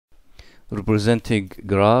representing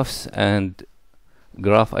graphs and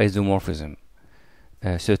graph isomorphism.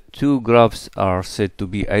 So two graphs are said to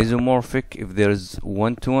be isomorphic if there is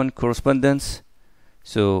one-to-one correspondence.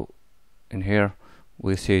 So in here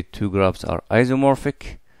we say two graphs are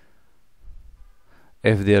isomorphic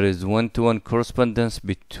if there is one-to-one correspondence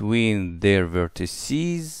between their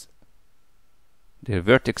vertices, their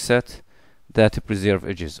vertex set that preserve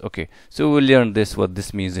edges. Okay, so we'll learn what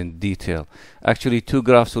this means in detail. Actually, two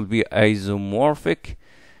graphs will be isomorphic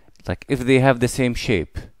like if they have the same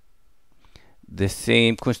shape, the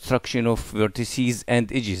same construction of vertices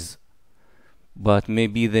and edges, but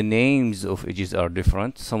maybe the names of edges are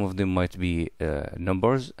different. Some of them might be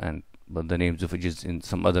numbers, but the names of edges in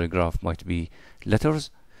some other graph might be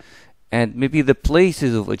letters, and maybe the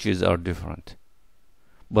places of edges are different.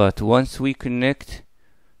 But once we connect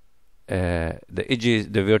the edges,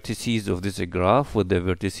 the vertices of this graph with the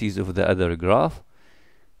vertices of the other graph,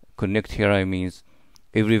 connect here I means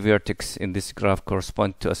every vertex in this graph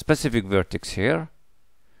corresponds to a specific vertex here,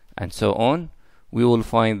 and so on. We will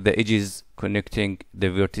find the edges connecting the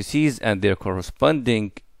vertices and their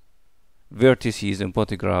corresponding vertices in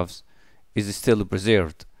both graphs is still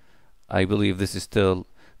preserved. I believe this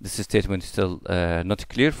statement is still not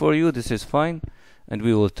clear for you. This is fine, and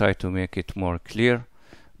we will try to make it more clear.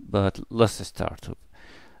 But let's start.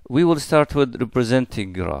 We will start with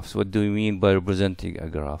representing graphs. What do we mean by representing a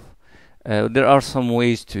graph? There are some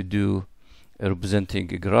ways to do representing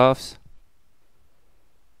graphs.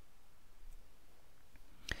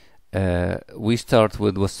 We start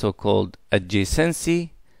with what's so-called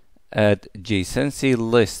adjacency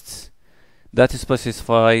lists that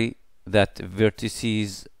specify that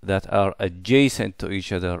vertices that are adjacent to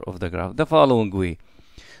each other of the graph the following way.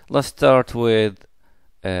 Let's start with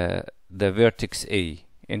the vertex A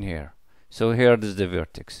in here. So here is the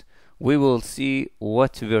vertex. We will see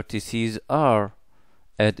what vertices are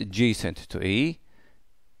adjacent to A.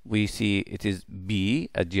 We see it is B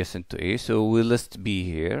adjacent to A, so we list B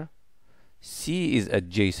here. C is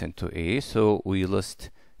adjacent to A, so we list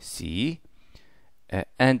C.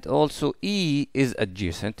 And also E is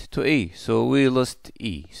adjacent to A, so we list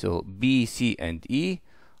E. So B, C, and E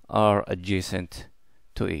are adjacent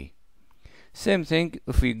to A. Same thing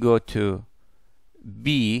if we go to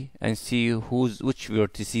B and see which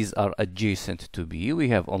vertices are adjacent to B. We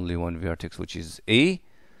have only one vertex, which is A,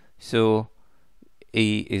 so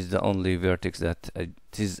A is the only vertex that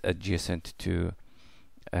is adjacent to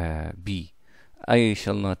B. I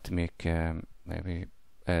shall not make maybe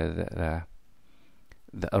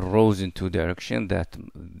the arrows in two direction, that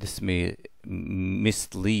this may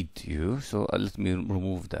mislead you, so let me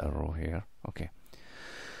remove the arrow here. Okay,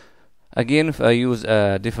 again, if I use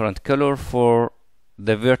a different color for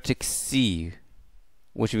the vertex C,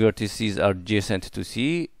 which vertices are adjacent to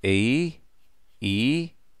C? A,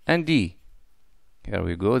 E, and D. Here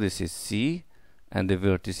we go, this is C, and the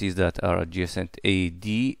vertices that are adjacent A,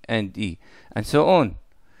 D, and E, and so on.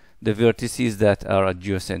 The vertices that are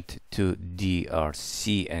adjacent to D are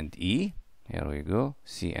C and E. Here we go,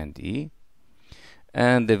 C and E.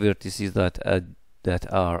 And the vertices that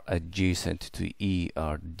are adjacent to E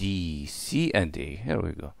are D, C, and A. Here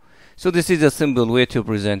we go. So this is a simple way to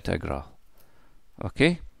present a graph.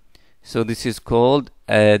 Okay, so this is called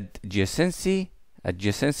adjacency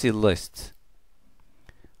list.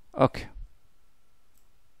 Okay.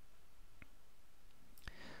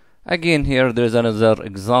 Again, here there's another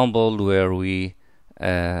example where we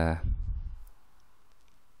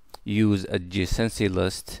use adjacency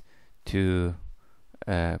list to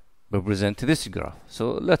represent this graph.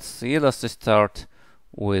 So let's see. Let's start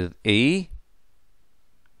with A.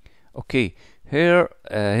 Okay, here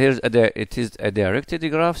it is a directed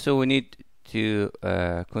graph, so we need to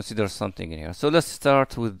consider something in here. So let's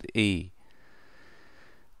start with A.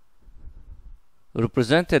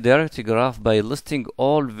 Represent a directed graph by listing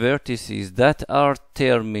all vertices that are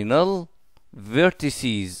terminal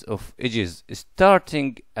vertices of edges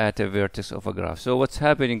starting at a vertex of a graph. So what's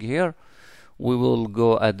happening here? We will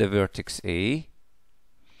go at the vertex A,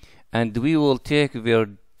 and we will take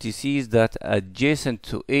vertices that are adjacent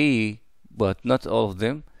to A, but not all of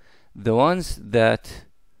them, the ones that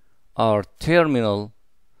are terminal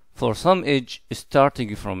for some edge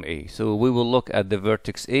starting from A. So we will look at the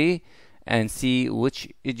vertex A and see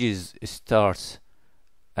which edges starts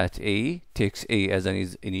at A, takes A as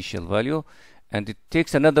an initial value, and it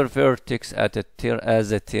takes another vertex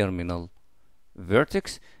as a terminal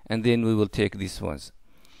vertex, and then we will take these ones.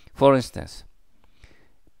 For instance,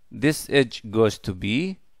 this edge goes to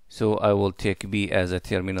B, so I will take B as a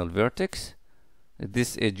terminal vertex.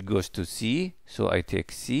 This edge goes to C, so I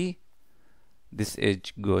take C. this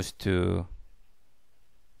edge goes to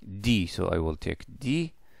D, so I will take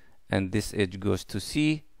D, and this edge goes to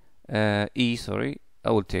E, sorry,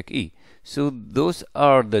 I will take E. So those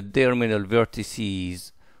are the terminal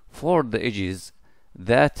vertices for the edges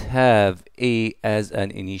that have A as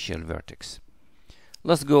an initial vertex.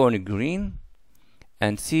 Let's go on green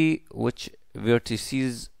and see which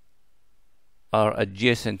vertices are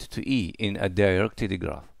adjacent to E in a directed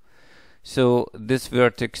graph. So this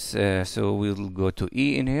vertex, so we'll go to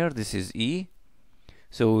E in here. This is E.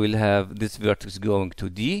 So we'll have this vertex going to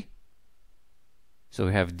D. So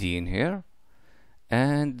we have D in here.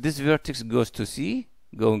 And this vertex goes to C,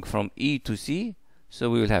 going from E to C. So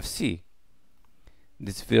we will have C.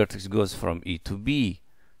 This vertex goes from E to B.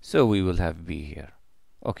 So we will have B here.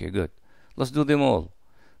 Okay, good. Let's do them all.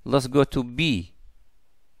 Let's go to B.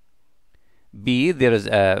 B, there is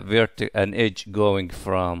an edge going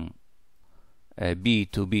from B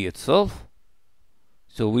to B itself.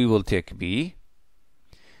 So we will take B.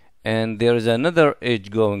 And there is another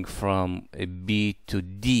edge going from B to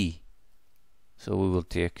D. So we will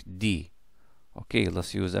take D. Okay,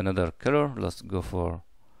 let's use another color. Let's go for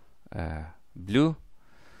blue.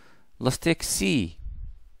 Let's take C.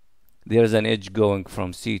 There is an edge going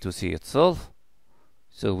from C to C itself.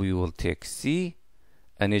 So we will take C.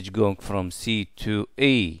 An edge going from C to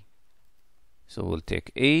A. So we'll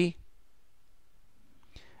take A.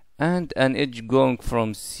 And an edge going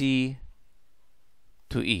from C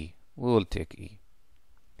to E. We will take E.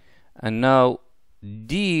 And now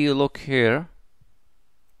D, look here.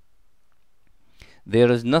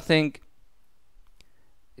 There is nothing,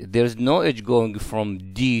 there is no edge going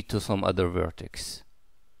from D to some other vertex.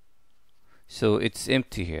 So it's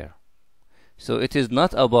empty here. So it is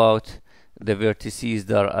not about the vertices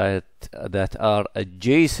that are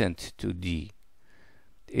adjacent to D.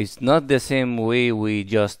 It's not the same way we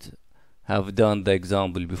just have done the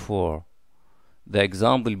example before. The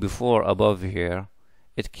example before above here,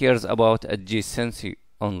 it cares about adjacency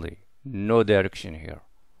only, no direction here.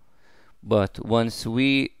 But once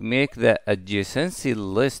we make the adjacency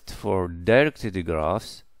list for directed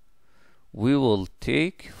graphs, we will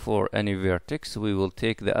take, for any vertex, we will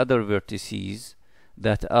take the other vertices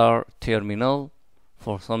that are terminal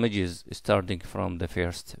for some edges starting from the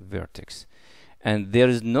first vertex. And there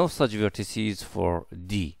is no such vertices for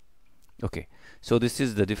D. Okay, so this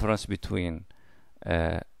is the difference between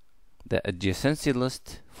the adjacency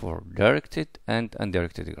list for directed and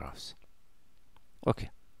undirected graphs.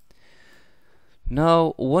 Okay.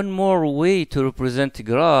 Now, one more way to represent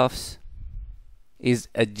graphs is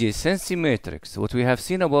adjacency matrix. What we have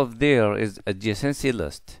seen above there is adjacency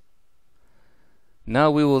list.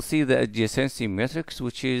 Now we will see the adjacency matrix,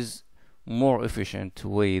 which is more efficient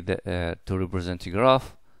way to represent a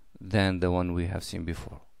graph than the one we have seen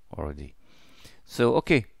before already. So,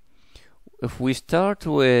 okay, if we start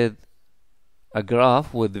with a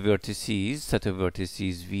graph with vertices, set of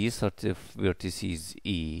vertices V, set of vertices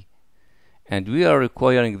E, and we are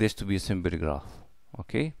requiring this to be a simple graph,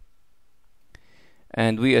 okay?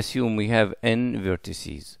 And we assume we have n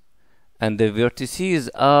vertices, and the vertices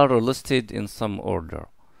are listed in some order.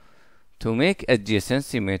 To make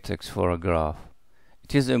adjacency matrix for a graph,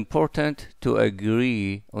 it is important to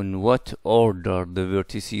agree on what order the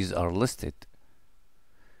vertices are listed.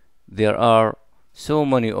 There are so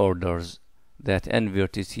many orders that n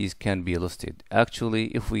vertices can be listed. Actually,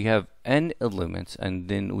 if we have n elements and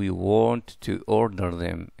then we want to order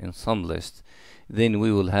them in some list, then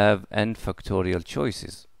we will have n factorial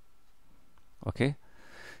choices. Okay?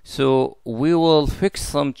 So we will fix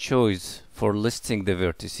some choice for listing the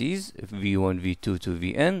vertices, v1, v2 to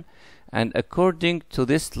vn, and according to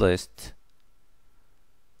this list,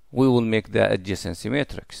 we will make the adjacency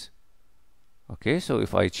matrix. Okay, so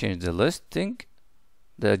if I change the listing,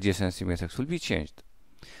 the adjacency matrix will be changed.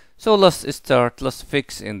 So let's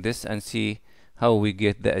fix in this and see how we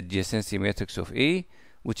get the adjacency matrix of A,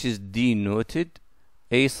 which is denoted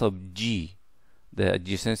A sub G, the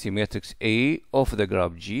adjacency matrix A of the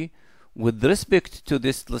graph G, with respect to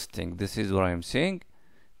this listing. This is what I'm saying,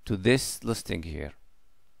 to this listing here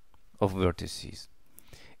of vertices,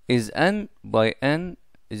 is n by n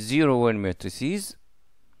 0, 1 matrices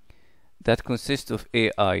that consist of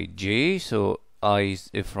Aij, so I is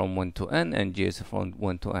from 1 to n and j is from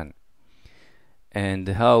 1 to n. And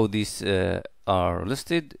how these are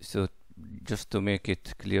listed, so just to make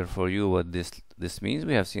it clear for you what this means,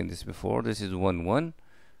 we have seen this before. This is 1 1,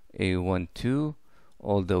 A1 2,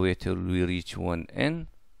 all the way till we reach 1n,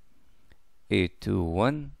 A2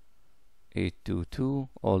 1, A2 2,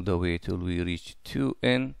 all the way till we reach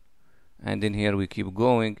 2n, and then here we keep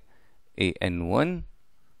going, AN1,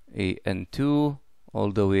 an2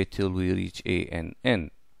 all the way till we reach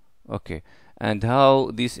ann. Okay, and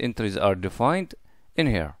how these entries are defined in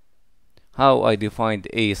here. How I defined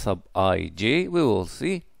a sub ij, we will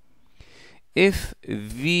see. If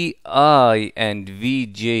vi and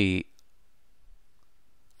vj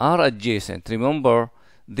are adjacent, remember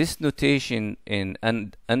this notation in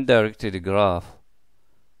an undirected graph,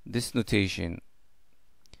 this notation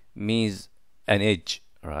means an edge,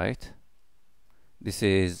 right? This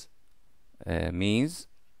is means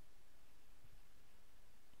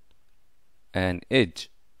an edge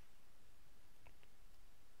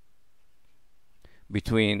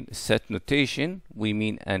between set notation. We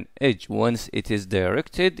mean an edge. Once it is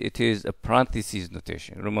directed, it is a parentheses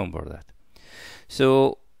notation. Remember that.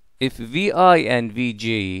 So if vi and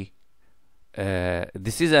vj,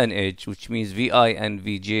 this is an edge, which means vi and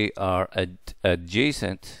vj are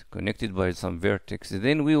adjacent, connected by some vertex,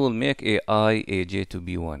 then we will make ai aj to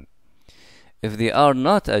be 1. If they are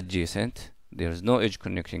not adjacent, there is no edge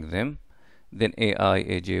connecting them, then ai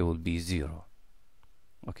aj will be 0.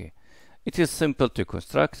 Okay, it is simple to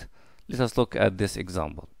construct. Let us look at this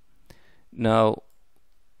example. Now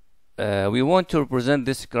we want to represent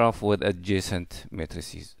this graph with adjacent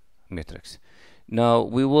matrices. Now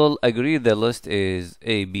we will agree the list is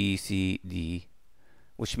A, B, C, D,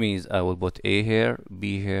 which means I will put A here,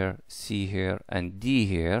 B here, C here, and D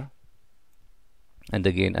here. And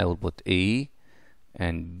again I will put A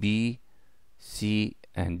and B, C,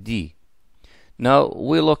 and D. Now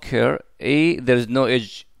we look here. A, there is no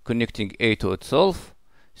edge connecting A to itself,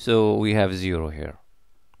 so we have 0 here.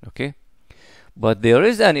 Okay, but there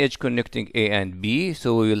is an edge connecting A and B,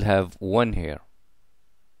 so we will have 1 here,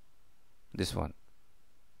 this one.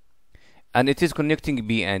 And it is connecting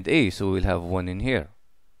B and A, so we'll have 1 in here,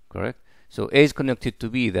 correct? So A is connected to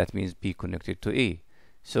B, that means B connected to A.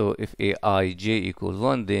 So if aij equals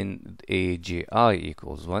 1, then aji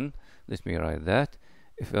equals 1. Let me write that.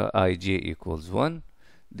 If aij equals 1,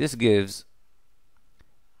 this gives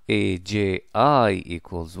aji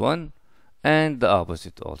equals 1, and the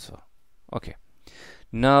opposite also. Okay.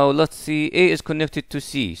 Now let's see, A is connected to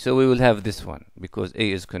C, so we will have this one because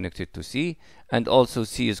A is connected to C, and also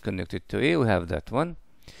C is connected to A, we have that one.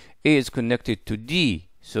 A is connected to D,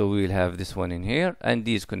 so we will have this one in here, and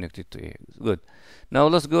D is connected to A. Good. Now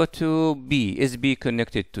let's go to B. Is B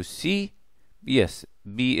connected to C? Yes,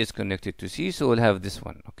 B is connected to C, so we'll have this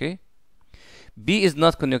one. Okay. B is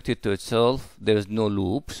not connected to itself, there is no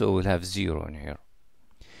loop, so we'll have 0 in here.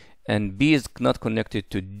 And B is not connected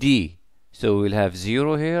to D, so we'll have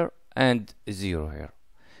 0 here and 0 here.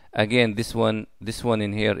 Again, this one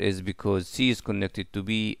in here is because C is connected to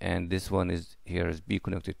B, and this one is here is B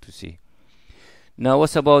connected to C. Now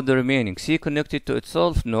what's about the remaining? C connected to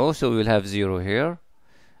itself? No, so we'll have 0 here.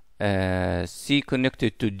 C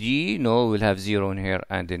connected to D? No, we'll have 0 in here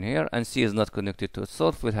and in here. And C is not connected to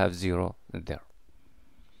itself, we'll have 0 in there.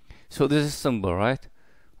 So this is simple, right?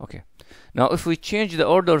 Okay. Now if we change the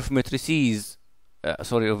order of matrices, of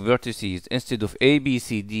vertices, instead of A, B,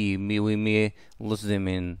 C, D, we may list them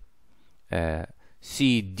in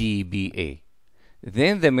C, D, B, A.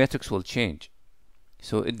 Then the matrix will change.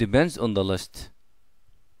 So it depends on the list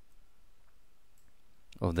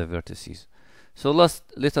of the vertices. So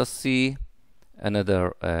let us see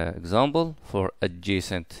another example for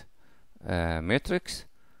adjacent matrix.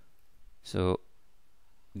 So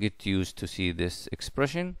get used to see this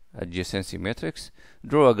expression, adjacency matrix.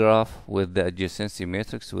 Draw a graph with the adjacency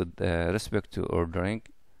matrix with respect to ordering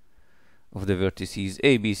of the vertices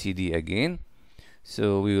A, B, C, D again.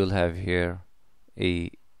 So we will have here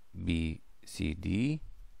A, B, C, D,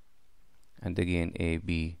 and again A,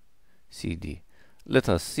 B, C, D. Let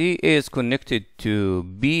us see. A is connected to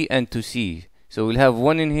B and to C, so we'll have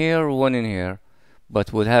 1 in here, 1 in here,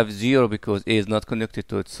 but we'll have 0 because A is not connected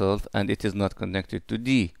to itself and it is not connected to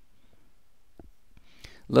D.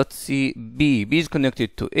 Let's see B. B is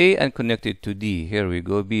connected to A and connected to D. Here we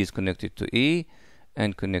go. B is connected to A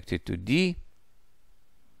and connected to D.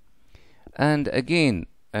 And again,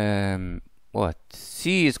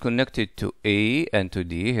 C is connected to A and to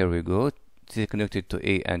D. Here we go. C is connected to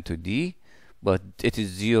A and to D, but it is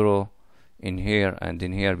 0 in here and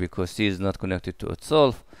in here because C is not connected to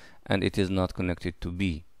itself and it is not connected to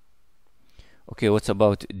B. Okay, what's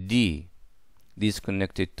about D? D is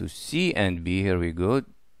connected to C and B. Here we go.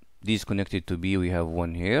 D is connected to B. We have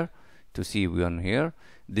 1 here. To C, 1 here.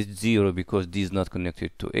 This is 0 because D is not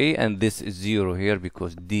connected to A, and this is 0 here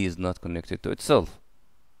because D is not connected to itself.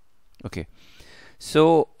 Okay,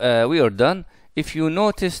 so we are done. If you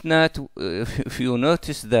notice that,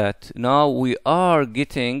 now we are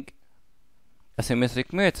getting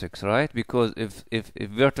asymmetric matrix, right? Because if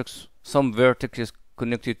some vertex is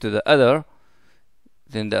connected to the other,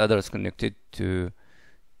 then the other is connected to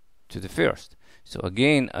the first. So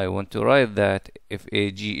again, I want to write that if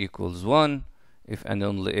AG equals 1, if and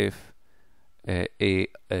only if AGI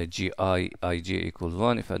equals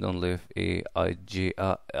 1, if and only if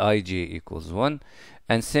AIJ equals 1.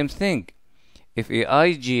 And same thing, if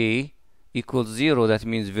AIJ equals 0, that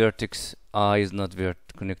means vertex I is not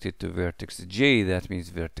connected to vertex J, that means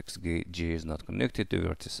vertex J is not connected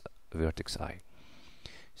to vertex I.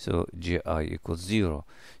 So Ji equals 0.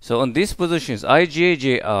 So on these positions, Ij,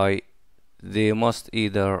 Ji, they must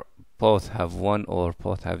either both have 1 or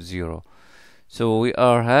both have 0. So we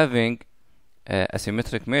are having a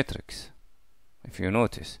symmetric matrix, if you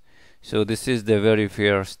notice. So this is the very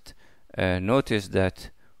first notice that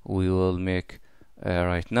we will make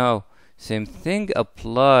right now. Same thing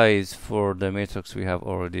applies for the matrix we have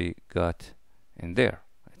already got in there.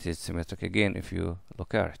 It is symmetric again if you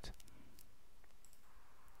look at it.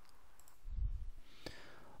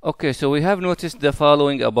 Okay, so we have noticed the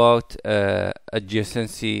following about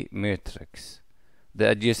adjacency matrix. The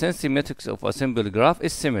adjacency matrix of a simple graph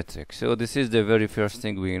is symmetric. So this is the very first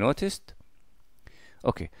thing we noticed.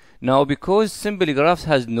 Okay, now because simple graphs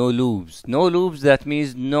has no loops, that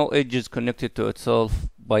means no edge is connected to itself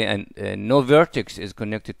by an no vertex is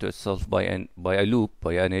connected to itself by a loop,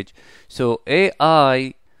 by an edge. So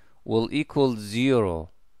AI will equal 0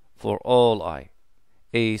 for all I.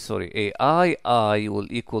 AI will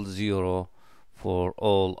equal 0 for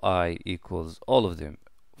all I equals all of them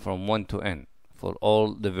from 1 to n for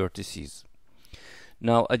all the vertices.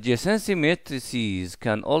 Now adjacency matrices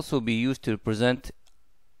can also be used to represent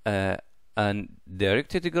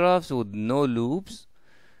undirected graphs with no loops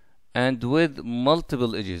and with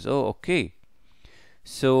multiple edges. Oh, okay.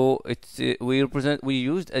 So it's we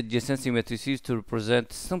used adjacency matrices to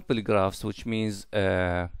represent simple graphs, which means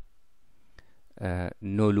no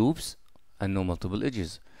loops and no multiple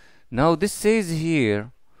edges. Now this says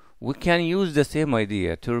here we can use the same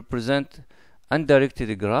idea to represent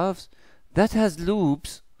undirected graphs that has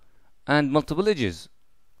loops and multiple edges.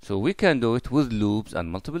 So we can do it with loops and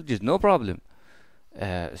multiple edges, no problem.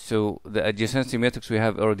 So the adjacency matrix we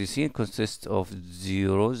have already seen consists of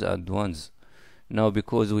zeros and ones. Now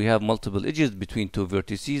because we have multiple edges between two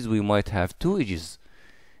vertices, we might have two edges.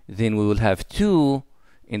 Then we will have 2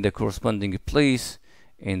 in the corresponding place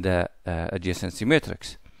in the adjacency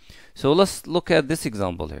matrix. So let's look at this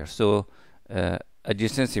example here. So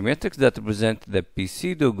adjacency matrix that represent the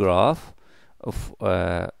pseudo graph of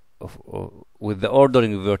with the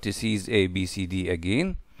ordering vertices A, B, C, D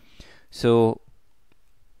again. So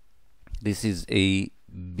this is A,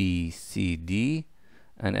 B, C, D,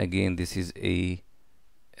 and again this is A,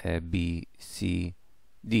 B, C,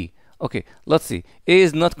 D. Okay, let's see. A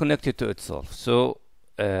is not connected to itself, so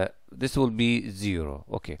this will be 0.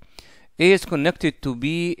 Okay, A is connected to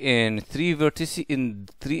B in 3 vertices, in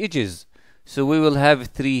 3 edges, so we will have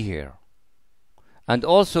 3 here, and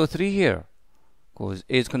also 3 here, because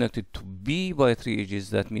A is connected to B by 3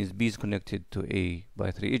 edges. That means B is connected to A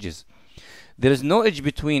by 3 edges. There is no edge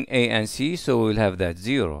between A and C, so we will have that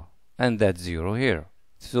 0 and that 0 here.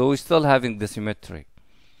 So we're still having the symmetry.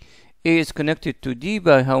 A is connected to D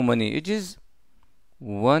by how many edges?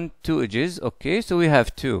 1, 2 edges. Okay, so we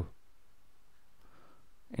have 2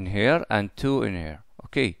 in here and 2 in here.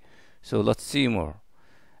 Okay, so let's see more.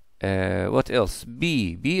 What else?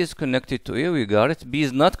 B is connected to A, we got it. B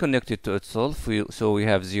is not connected to itself, so we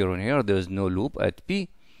have 0 in here. There is no loop at B.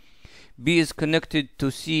 B is connected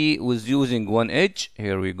to C with using 1 edge.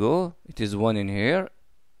 Here we go. It is 1 in here,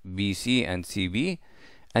 BC and CB.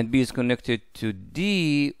 And B is connected to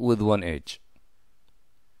D with 1 edge,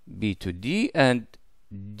 B to D and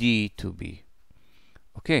D to B.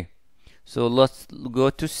 Okay, so let's go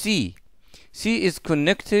to C. C is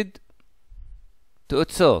connected to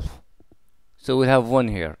itself, so we have 1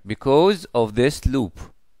 here because of this loop.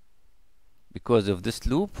 Because of this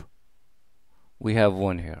loop, we have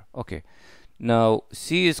 1 here. Okay, now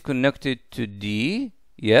C is connected to D,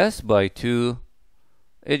 yes, by 2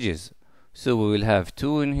 edges. So we will have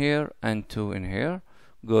 2 in here and 2 in here.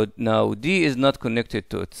 Good. Now D is not connected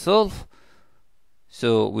to itself,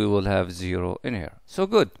 so we will have 0 in here. So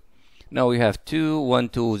good. Now we have 2, 1,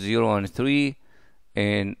 2, 0, and 3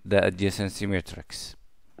 in the adjacency matrix.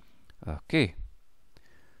 Okay.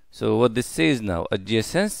 So what this says now,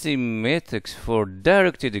 adjacency matrix for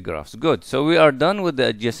directed graphs. Good. So we are done with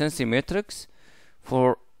the adjacency matrix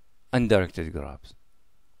for undirected graphs,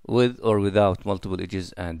 with or without multiple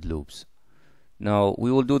edges and loops. Now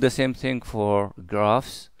we will do the same thing for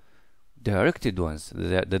graphs directed ones,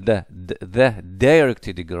 the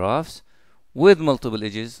directed graphs with multiple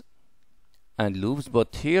edges and loops,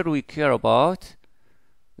 but here we care about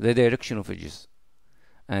the direction of edges,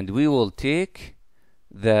 and we will take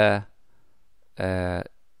the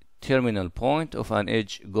terminal point of an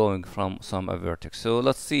edge going from some vertex. So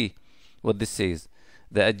let's see what this says.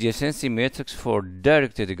 The adjacency matrix for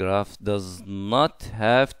directed graph does not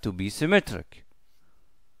have to be symmetric.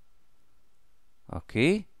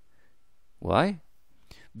 Okay, why?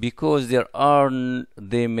 Because there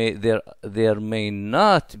may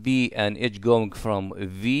not be an edge going from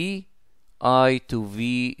vi to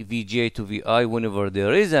vj to vi whenever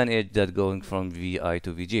there is an edge that going from vi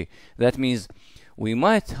to vj. That means we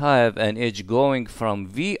might have an edge going from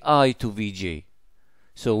vi to vj.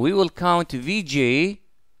 So we will count vj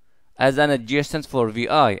as an adjacent for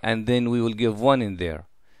vi, and then we will give 1 in there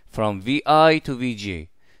from vi to vj.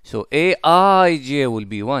 So aij will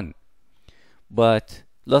be 1. But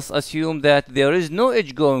let's assume that there is no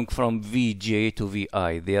edge going from vj to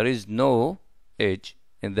vi. There is no edge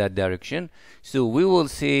in that direction. So we will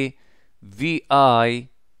say vi aj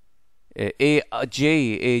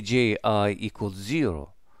equals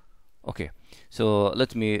 0. Okay, so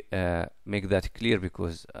let me make that clear,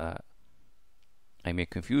 because I may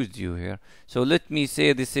confuse you here. So let me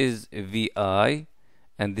say this is vi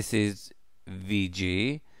and this is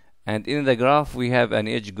vj, and in the graph we have an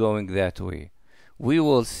edge going that way. We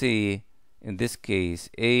will say in this case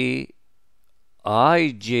aij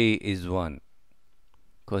is 1,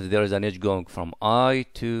 because there is an edge going from I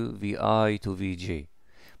to vi to vj,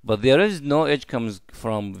 but there is no edge comes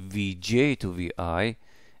from vj to vi,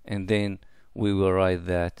 and then we will write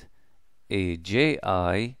that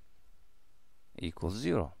aj equals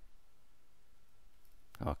 0.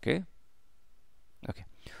 Okay,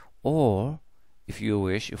 or if you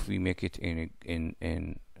wish, if we make it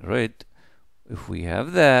in red, if we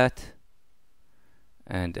have that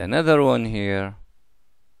and another one here,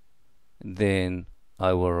 then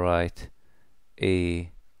I will write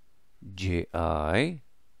a ji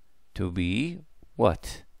to be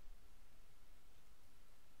what?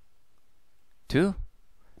 2.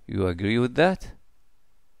 You agree with that?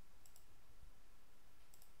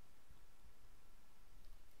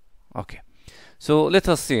 Okay, so let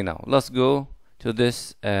us see now. Let's go to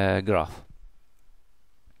this graph.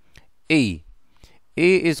 A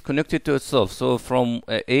is connected to itself, so from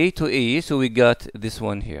A to A, so we got this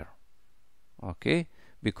one here. Okay,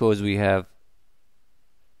 because we have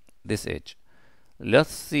this edge.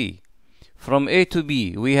 Let's see, from A to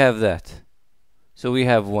B we have that, so we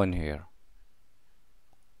have 1 here.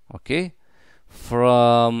 Okay,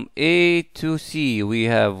 from A to C we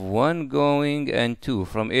have 1 going and 2.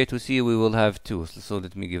 From A to C we will have 2. So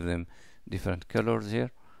let me give them different colors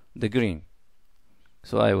here. The green,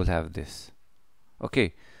 so I will have this.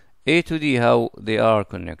 Okay, A to D, how they are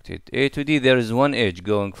connected. A to D, there is 1 edge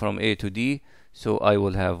going from A to D, so I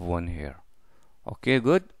will have 1 here. Okay,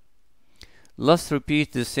 good. Let's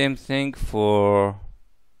repeat the same thing for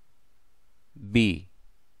B.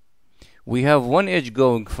 We have 1 edge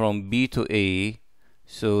going from B to A,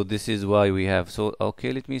 so this is why we have, so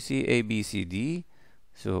okay, let me see, A, B, C, D.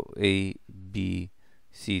 So A, B,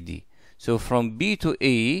 C, D. So from B to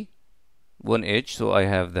A, 1 edge, so I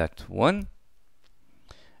have that 1.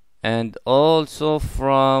 And also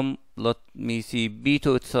from, let me see, B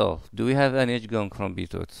to itself. Do we have an edge going from B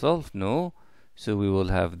to itself? No. So we will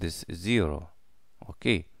have this 0.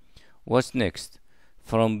 Okay. What's next?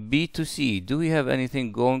 From B to C. Do we have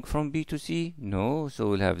anything going from B to C? No. So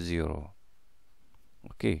we'll have 0.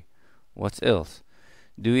 Okay. What else?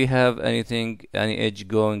 Do we have anything, any edge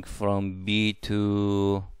going from B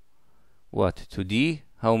to what? To D?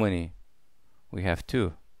 How many? We have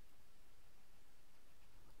 2.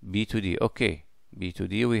 B to D. Okay. B to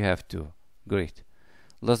D we have 2. Great.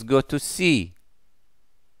 Let's go to C.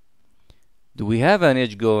 Do we have an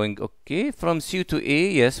edge going? Okay. From C to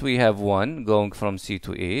A, yes, we have 1 going from C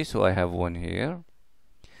to A, so I have 1 here.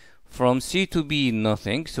 From C to B,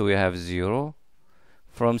 nothing, so we have 0.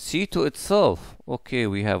 From C to itself, okay,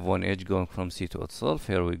 we have 1 edge going from C to itself.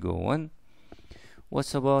 Here we go, 1.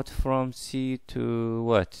 What's about from C to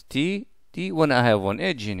what? T? T, when I have 1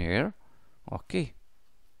 edge in here. Okay.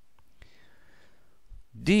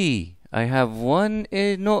 D, I have 1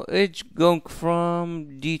 edge, no edge going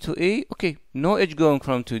from D to A. Okay, no edge going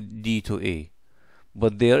from D to A.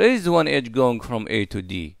 But there is 1 edge going from A to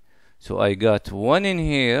D. So I got 1 in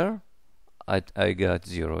here. I got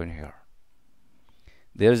 0 in here.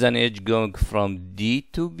 There's an edge going from D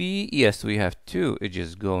to B. Yes, we have 2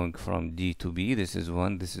 edges going from D to B. This is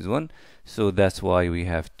 1, this is 1. So that's why we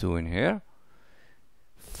have 2 in here.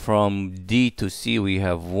 From D to C we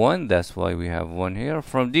have 1, that's why we have 1 here.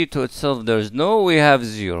 From D to itself there's no, we have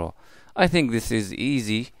 0. I think this is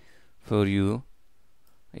easy for you.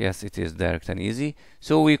 Yes, it is direct and easy.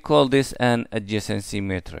 So we call this an adjacency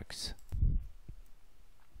matrix.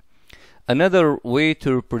 Another way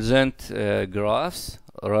to represent graphs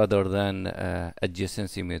rather than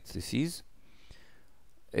adjacency matrices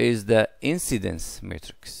is the incidence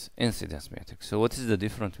matrix. So what is the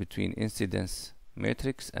difference between incidence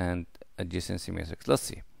matrix and adjacency matrix? Let's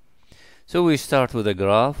see. So we start with a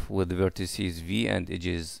graph with vertices V and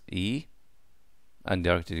edges E,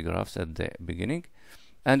 undirected graphs at the beginning,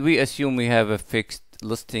 and we assume we have a fixed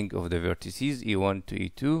listing of the vertices E1 to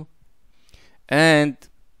E2 and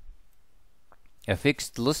a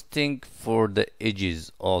fixed listing for the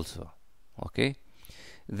edges also. Okay,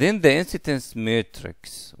 then the incidence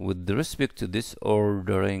matrix with respect to this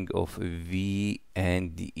ordering of V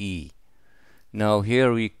and E. Now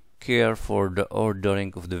here we care for the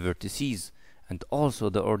ordering of the vertices and also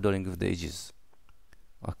the ordering of the edges.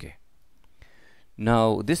 Okay,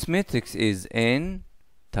 now this matrix is N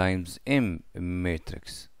times M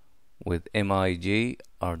matrix with Mij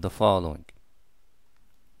are the following.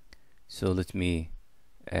 So let me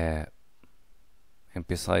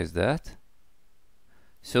emphasize that.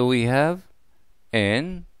 So we have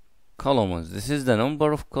N columns. This is the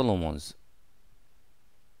number of columns.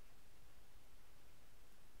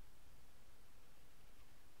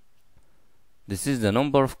 This is the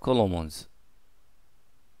number of columns.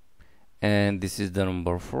 And this is the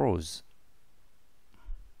number of rows.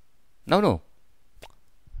 No.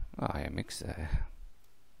 I mixed.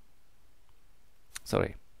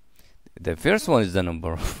 Sorry. The first one is the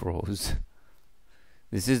number of rows.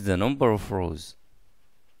 This is the number of rows.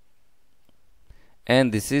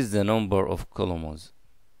 And this is the number of columns.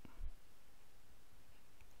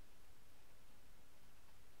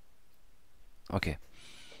 Okay.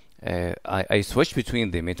 I switch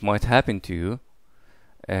between them. It might happen to you.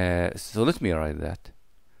 So let me write that.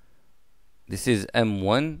 This is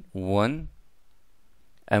M1, 1,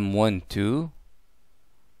 M1, 2,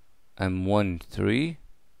 M1, 3,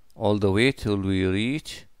 all the way till we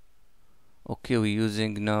reach, okay, we're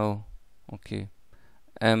using now, okay,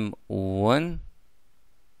 M1,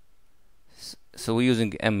 so we're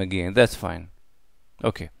using M again, that's fine.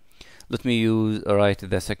 Okay, let me write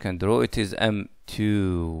the second row. It is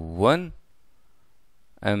M2, 1,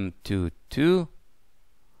 M2, 2,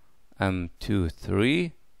 M2,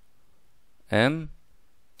 3,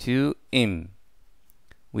 M2, M.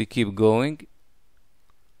 We keep going.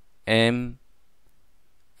 M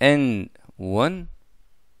N1,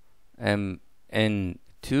 M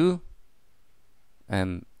N2,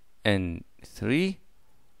 M N3,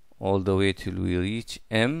 all the way till we reach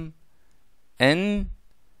M N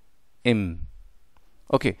M.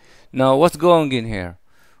 Okay, now what's going in here?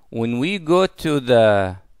 When we go to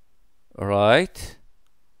the right,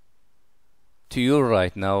 to your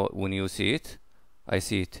right now, when you see it, I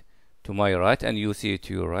see it to my right and you see it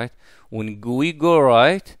to your right. When we go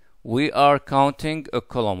right, we are counting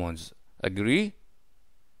columns. Agree?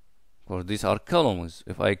 Or these are columns.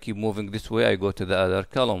 If I keep moving this way, I go to the other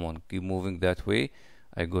column. Keep moving that way,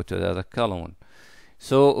 I go to the other column.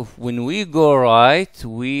 So when we go right,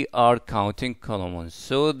 we are counting columns.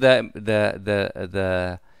 So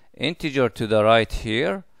the integer to the right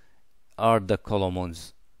here are the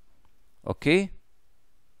columns. Okay?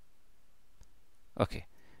 Okay.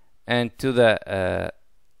 And to the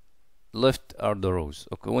left are the rows.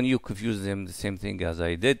 Okay, when you confuse them, the same thing as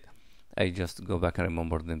I did, I just go back and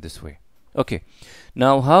remember them this way. Okay,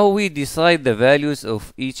 now how we decide the values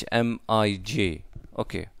of each Mij?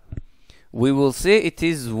 Okay, we will say it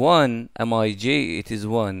is 1, Mij, it is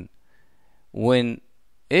 1 when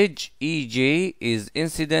edge Ej is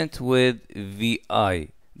incident with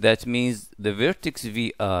Vi. That means the vertex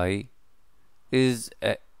Vi is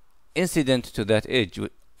incident to that edge.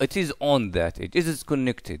 It is on that edge. It is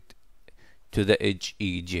connected to the edge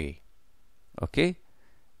Ej. Okay?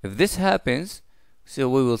 If this happens, so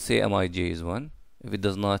we will say Mij is 1. If it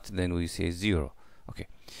does not, then we say 0. Okay.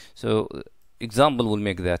 So example will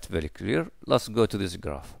make that very clear. Let's go to this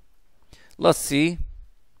graph. Let's see.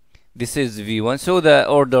 This is V1. So the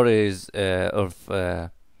order is of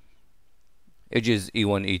edges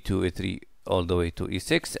E1, E2, E3 all the way to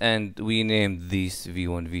E6, and we named these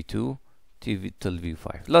V1, V2 till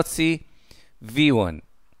V5. Let's see V1.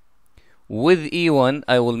 With E1,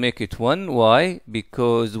 I will make it 1. Why?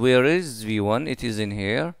 Because where is V1? It is in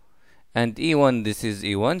here. And E1, this is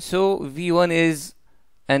E1. So V1 is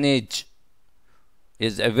an edge,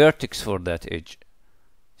 is a vertex for that edge.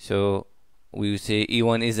 So we say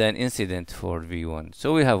E1 is an incident for V1.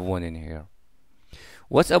 So we have 1 in here.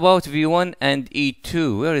 What about V1 and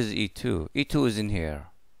E2? Where is E2? E2 is in here.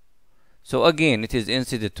 So again, it is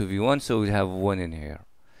incident to V1, so we have 1 in here.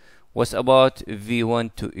 What about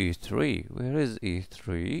V1 to E3? Where is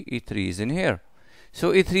E3? E3 is in here.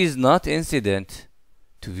 So E3 is not incident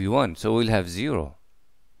to V1, so we'll have 0.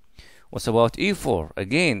 What about E4?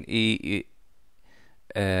 Again,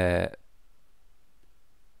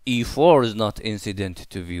 E4 is not incident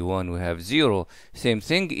to V1, we have 0. Same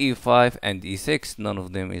thing, E5 and E6, none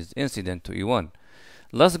of them is incident to E1.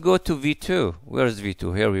 Let's go to V2. Where is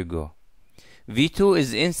V2? Here we go. V2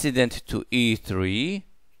 is incident to E3,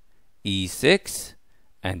 E6,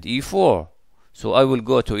 and E4. So I will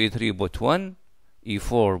go to E3 put 1,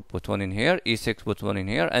 E4 put 1 in here, E6 put 1 in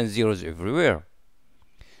here, and zeros everywhere.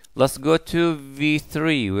 Let's go to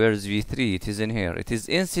V3. Where is V3? It is in here. It is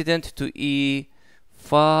incident to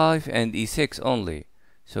E5 and E6 only.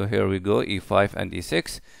 So here we go, E5 and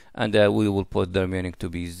E6, and we will put the remaining to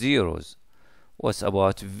be zeros. What's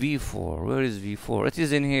about V4? Where is V4? It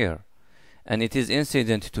is in here. And it is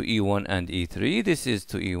incident to E1 and E3. This is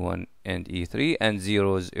to E1 and E3, and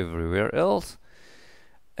zeros everywhere else.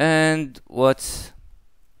 And what's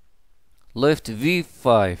left?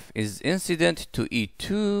 V5 is incident to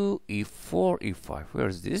E2, E4, E5. Where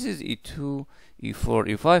is this? This is E2,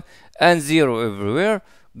 E4, E5, and 0 everywhere.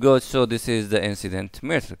 Good. So this is the incident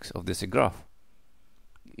matrix of this graph.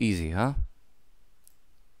 Easy, huh?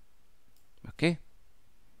 Okay.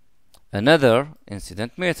 Another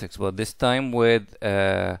incident matrix, but this time with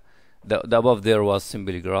the above there was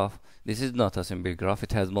simple graph. This is not a simple graph.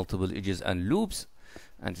 It has multiple edges and loops,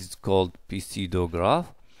 and it's called pseudo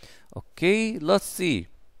graph. Okay, let's see.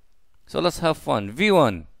 So let's have fun.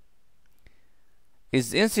 V1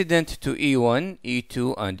 is incident to E1,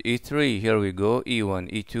 E2, and E3. Here we go.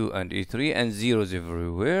 E1, E2, and E3, and zeros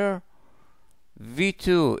everywhere.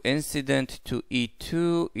 V2 incident to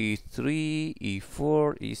E2, E3,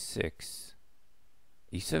 E4, E6,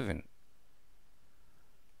 E7,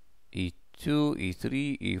 E2,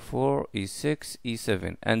 E3, E4, E6,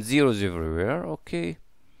 E7, and zeros everywhere. Okay.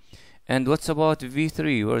 And what's about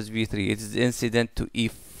V3? Where's V3? It is incident to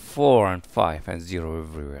E4 and 5, and 0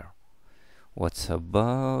 everywhere. What's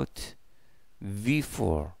about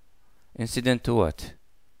V4? Incident to what?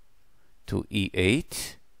 To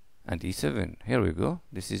E8 and E7. Here we go.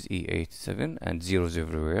 This is E8, 7, and zeros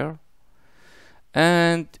everywhere.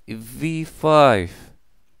 And V5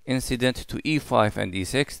 incident to E5 and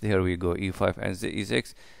E6. Here we go. E5 and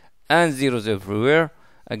E6, and zeros everywhere.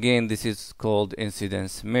 Again, this is called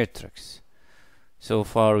incidence matrix. So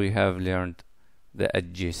far we have learned the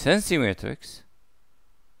adjacency matrix,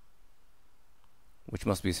 which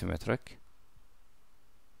must be symmetric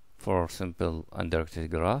for simple undirected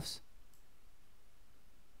graphs.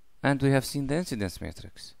 And we have seen the incidence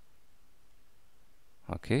matrix.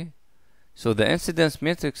 Okay, so the incidence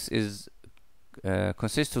matrix is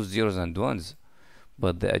consists of zeros and ones,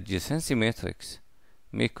 but the adjacency matrix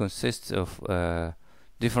may consist of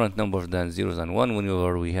different numbers than zeros and one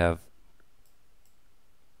whenever we have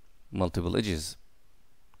multiple edges.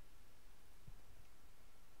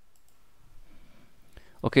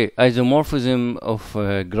 Okay, isomorphism of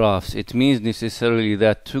graphs. It means necessarily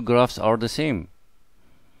that two graphs are the same,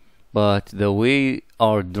 but the way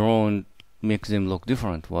are drawn makes them look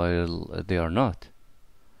different while they are not.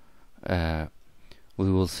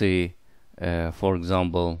 We will say, for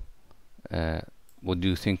example, what do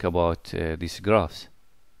you think about these graphs?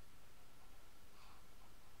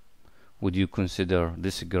 Would you consider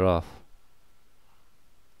this graph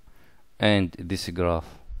and this graph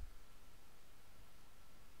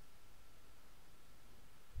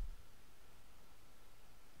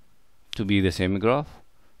to be the same graph?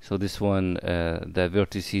 So this one, the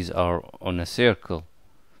vertices are on a circle.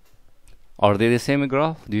 Are they the same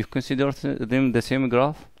graph? Do you consider them the same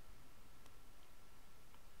graph?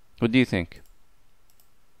 What do you think?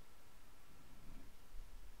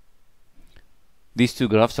 These two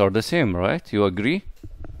graphs are the same, right? You agree?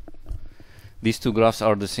 These two graphs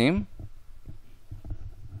are the same?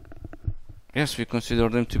 Yes, we consider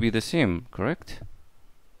them to be the same, correct?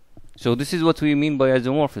 So this is what we mean by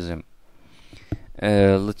isomorphism.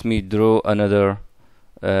 Let me draw another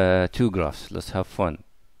two graphs. Let's have fun.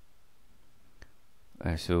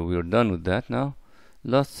 So we're done with that now.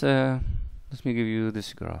 Let me give you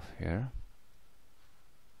this graph here.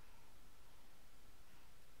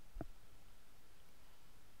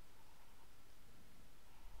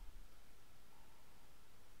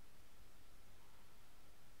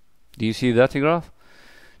 Do you see that graph?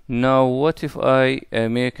 Now what if I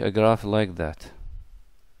make a graph like that?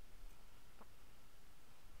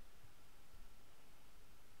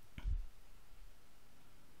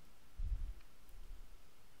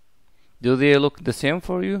 Do they look the same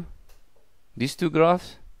for you? These two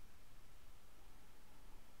graphs?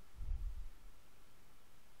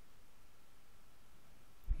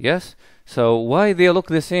 Yes? So why they look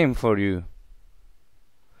the same for you?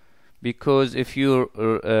 Because if you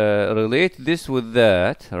relate this with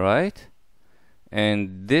that, right?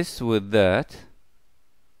 And this with that,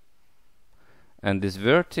 and this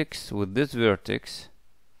vertex with this vertex,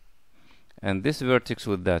 and this vertex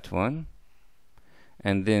with that one,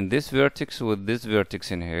 and then this vertex with this vertex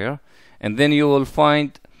in here, and then you will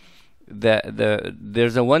find that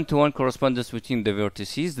there's a one-to-one correspondence between the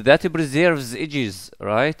vertices that preserves edges,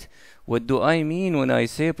 right? What do I mean when I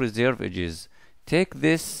say preserve edges? Take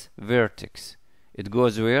this vertex, it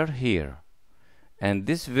goes where? Here, and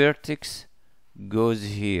this vertex goes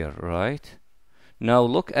here, right? Now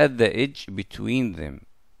look at the edge between them.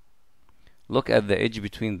 Look at the edge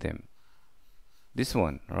between them. This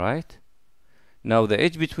one, right? Now the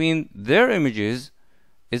edge between their images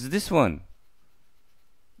is this one.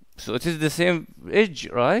 So it is the same edge,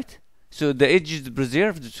 right? So the edge is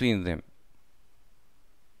preserved between them.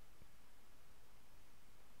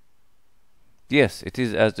 Yes, it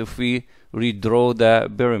is as if we redraw the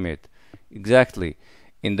pyramid. Exactly.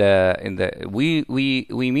 We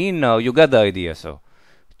mean now you got the idea. So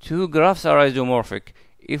two graphs are isomorphic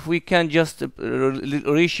if we can just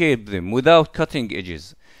reshape them without cutting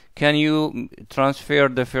edges. Can you transfer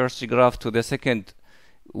the first graph to the second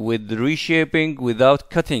with reshaping without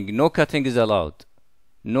cutting? No cutting is allowed.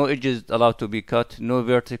 No edge is allowed to be cut. No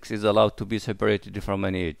vertex is allowed to be separated from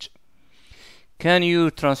any edge. Can you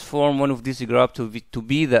transform one of these graphs to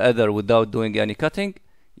be the other without doing any cutting?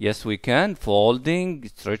 Yes, we can. Folding,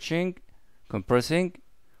 stretching, compressing,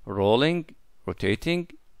 rolling, rotating,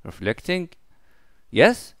 reflecting.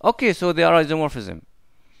 Yes? Okay, so they are isomorphism.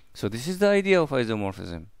 So this is the idea of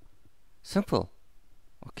isomorphism. Simple.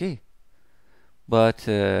 Okay. But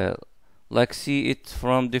like see it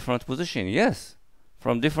from different position. Yes.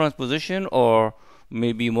 From different position, or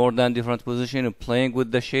maybe more than different position, playing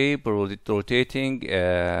with the shape or rotating,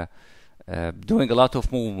 doing a lot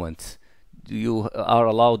of movements. You are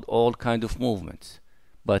allowed all kind of movements,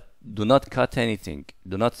 but do not cut anything.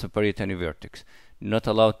 Do not separate any vertex. Not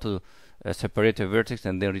allowed to separate a vertex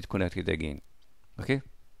and then reconnect it again. Okay?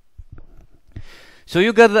 So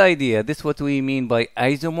you got the idea. This is what we mean by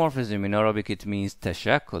isomorphism. In Arabic it means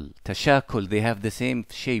tashakul. Tashakul, they have the same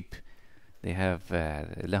shape. They have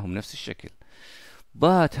لهم نفس الشكل.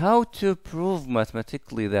 But how to prove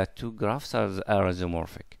mathematically that two graphs are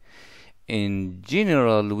isomorphic? In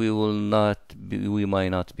general, we might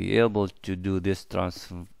not be able to do this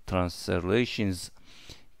translations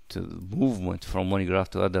to movement from one graph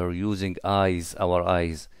to other using our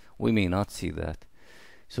eyes. We may not see that.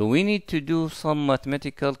 So we need to do some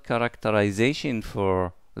mathematical characterization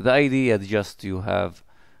for the idea just you have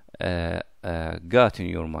got in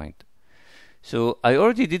your mind. So I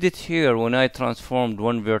already did it here when I transformed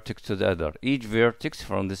one vertex to the other. Each vertex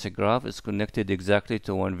from this graph is connected exactly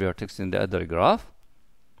to one vertex in the other graph.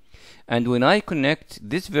 And when I connect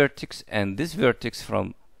this vertex and this vertex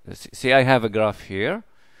from, say I have a graph here,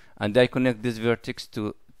 and I connect this vertex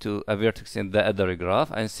to a vertex in the other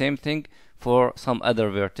graph, and same thing for some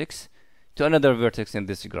other vertex to another vertex in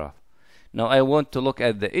this graph. Now I want to look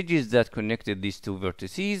at the edges that connected these two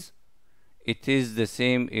vertices. It is the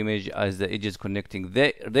same image as the edges connecting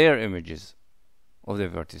their images of the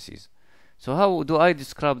vertices. So how do I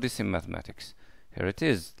describe this in mathematics? Here it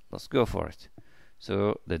is. Let's go for it.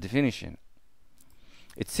 So the definition.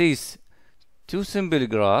 It says two simple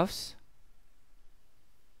graphs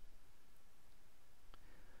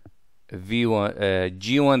V1,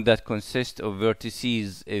 G1 that consists of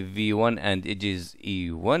vertices V1 and edges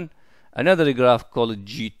E1. Another graph called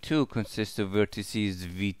G2 consists of vertices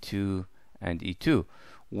V2 and E2.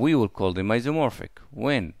 We will call them isomorphic.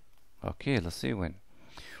 When? Okay, let's see when.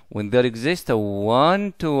 When there exists a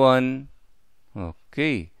one-to-one,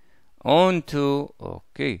 okay, onto,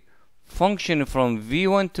 okay, function from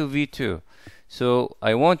V1 to V2. So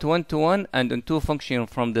I want one-to-one and onto function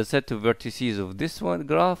from the set of vertices of this one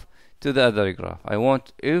graph to the other graph. I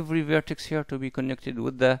want every vertex here to be connected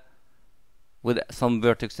with some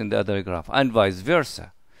vertex in the other graph, and vice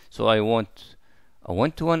versa. So I want a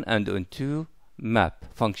one-to-one and onto map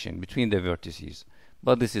function between the vertices.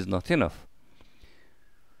 But this is not enough.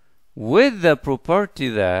 With the property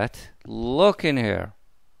that, look in here,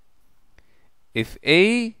 if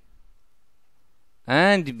A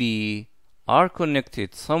and B are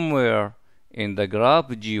connected somewhere in the graph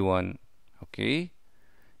G1, okay,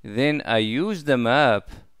 then I use the map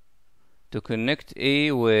to connect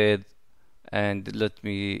A with, and let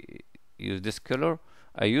me use this color,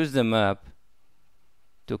 I use the map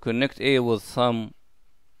to connect A with some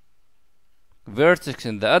vertex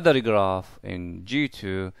in the other graph in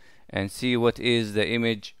G2 and see what is the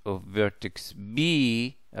image of vertex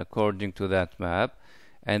B according to that map,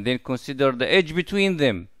 and then consider the edge between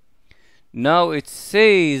them. Now it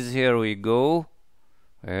says, here we go,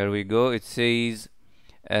 it says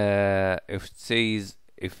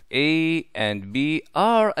if A and B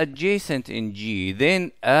are adjacent in G,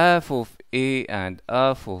 then f of A and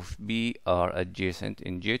f of B are adjacent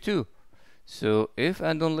in J2. So if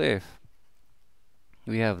and only if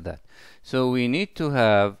we have that. So we need to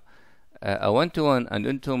have a one-to-one and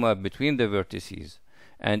one-to map between the vertices.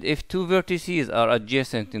 And if two vertices are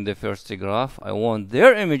adjacent in the first graph, I want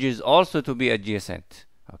their images also to be adjacent.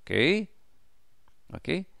 Okay?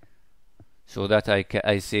 Okay? So that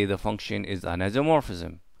I say the function is an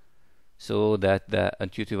isomorphism. So that the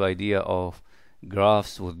intuitive idea of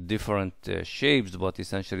graphs with different shapes, but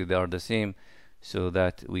essentially they are the same, so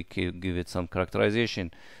that we can give it some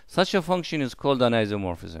characterization. Such a function is called an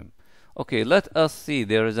isomorphism. Okay, let us see.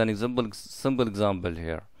 There is an simple example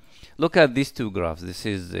here. Look at these two graphs. This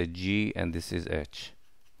is G and this is H.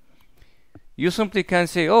 You simply can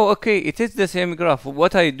say, oh, okay, it is the same graph.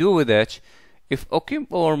 What I do with H,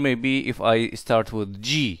 or maybe if I start with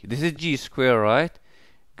G, this is G square, right?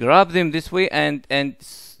 Grab them this way and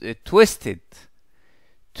twist it.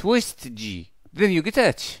 Twist G. Then you get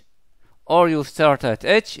H. Or you start at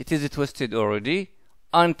H, it is twisted already,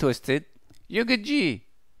 untwisted, you get G.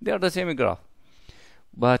 They are the same graph.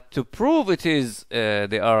 But to prove it is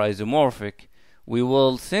they are isomorphic, we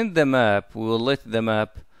will send the map, we will let the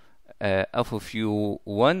map f of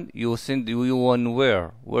u1, you send u1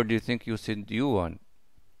 where? Where do you think you send u1?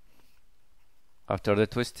 After the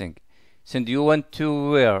twisting. Send u1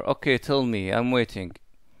 to where? Okay, tell me, I'm waiting.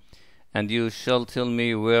 And you shall tell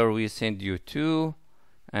me where we send u2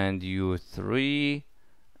 and u3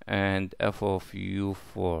 and f of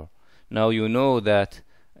u4. Now you know that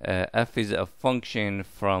f is a function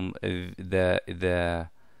from the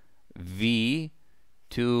v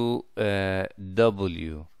to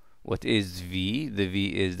w. What is v? The v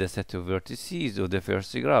is the set of vertices of the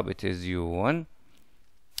first graph. It is u1,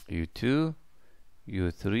 u2,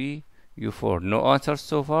 u3, u4. No answers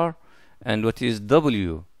so far. And what is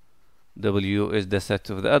w? W is the set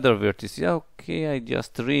of the other vertices. Okay, I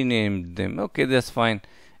just renamed them. Okay, that's fine.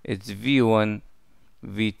 It's v1,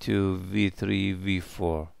 v2, v3,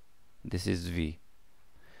 v4. This is v.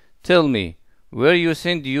 Tell me where you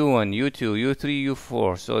send u1, u2, u3,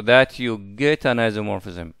 u4 so that you get an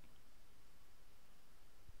isomorphism.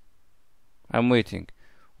 I'm waiting.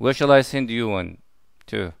 Where shall I send u1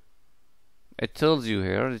 to? It tells you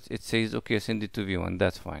here. It says, okay, send it to v1.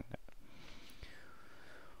 That's fine.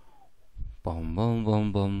 Bum, bum,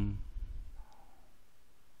 bum, bum.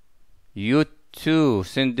 U2,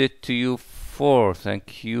 send it to U4.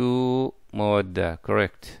 Thank you, Mawadda.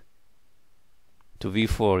 Correct. To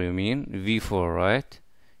V4, you mean? V4, right?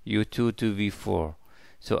 U2 to V4.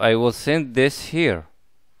 So I will send this here.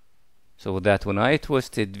 So that when I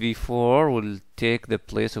twist it, V4 will take the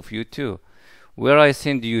place of U2. Where I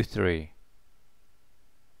send U3?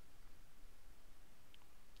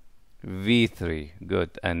 V3.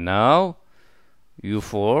 Good. And now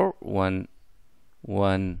U4,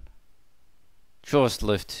 one choice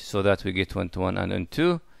left, so that we get 1-to-1 and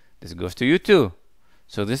N2. This goes to U2.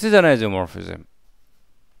 So this is an isomorphism.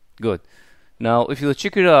 Good. Now if you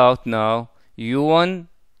check it out now, U1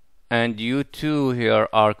 and U2 here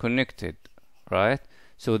are connected, right?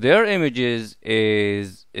 So their images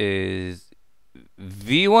is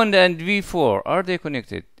V1 and V4. Are they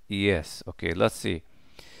connected? Yes. Okay, let's see.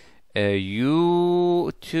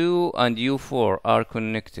 U2 and U4 are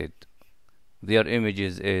connected. Their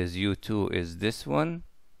images is U2 is this one,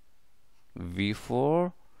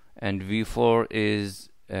 V4, and V4 is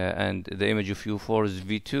and the image of U4 is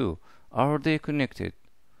V2. Are they connected?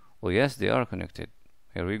 Oh yes, they are connected.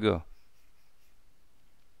 Here we go.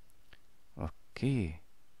 Okay.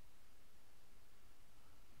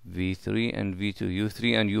 V3 and V2,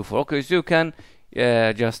 U3 and U4. Okay, so you can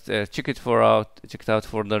just check it out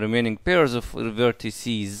for the remaining pairs of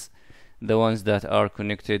vertices, the ones that are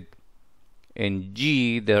connected in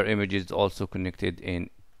G. Their image is also connected in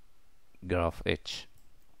graph H.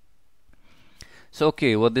 So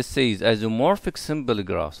okay, what this says, isomorphic simple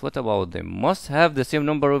graphs, what about them? Must have the same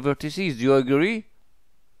number of vertices. Do you agree?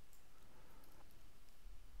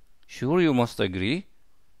 Sure, you must agree.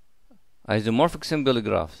 Isomorphic simple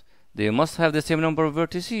graphs, they must have the same number of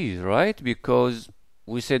vertices, right? Because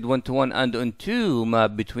we said 1-to-1 and N2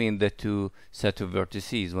 map between the two set of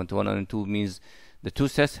vertices. 1-to-1 and N2 means the two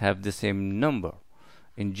sets have the same number.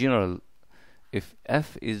 in general, if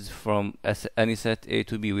f is from any set A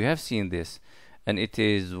to B, we have seen this, and it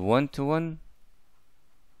is 1 to 1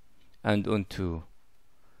 and on 2,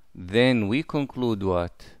 then we conclude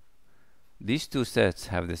what? These two sets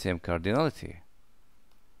have the same cardinality,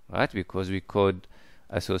 right? Because we could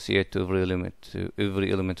associate to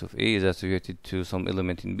every element of A is associated to some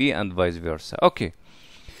element in B and vice versa. Okay,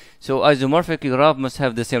 so isomorphic graph must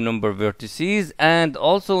have the same number of vertices and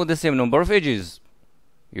also the same number of edges.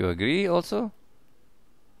 You agree also?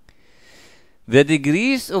 The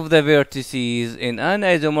degrees of the vertices in an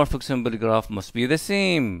isomorphic simple graph must be the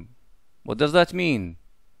same. What does that mean?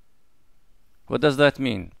 What does that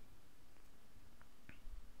mean?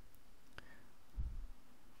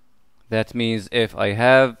 That means if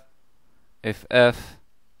f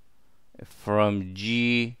from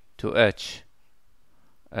G to H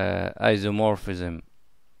isomorphism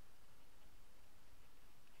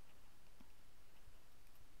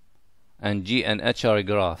and G and H are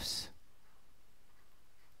graphs,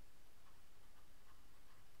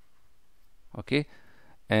 okay,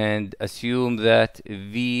 and assume that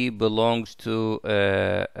V belongs to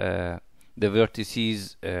the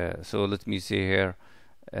vertices, so let me say here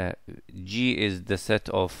G is the set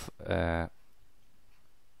of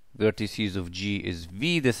vertices of G is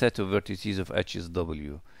V, the set of vertices of H is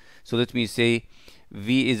W. So let me say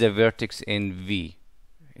V is a vertex in V,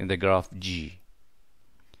 in the graph G.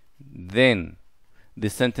 Then the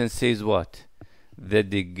sentence says what? The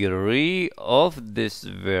degree of this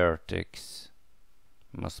vertex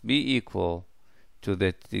must be equal to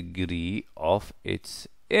the degree of its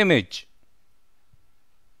image,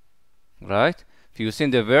 right? If you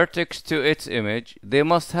send a vertex to its image, they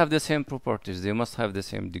must have the same properties, they must have the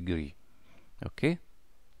same degree. Okay?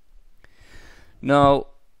 Now,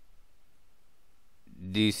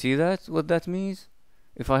 do you see that? What that means?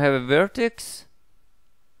 If I have a vertex,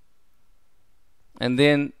 and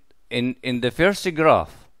then in the first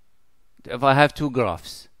graph, if I have two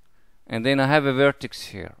graphs, and then I have a vertex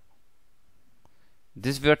here,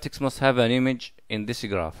 this vertex must have an image in this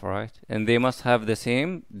graph, right? And they must have the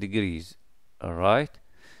same degrees. Alright,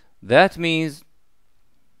 that means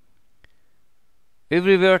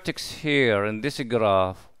every vertex here in this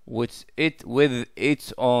graph with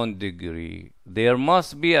its own degree, there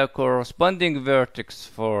must be a corresponding vertex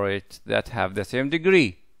for it that have the same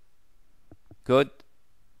degree. Good.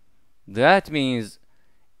 That means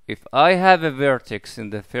if I have a vertex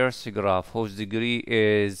in the first graph whose degree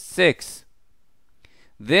is 6,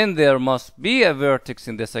 then there must be a vertex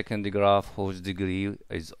in the second graph whose degree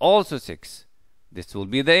is also 6. This will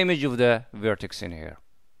be the image of the vertex in here.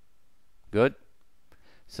 Good.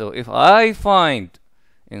 So if I find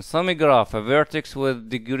in some graph a vertex with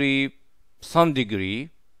degree, some degree,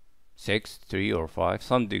 6, 3 or 5,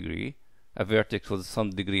 some degree, a vertex with some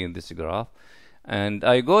degree in this graph, and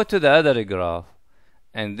I go to the other graph,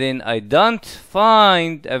 and then I don't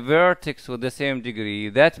find a vertex with the same degree,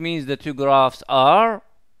 that means the two graphs are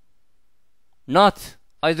not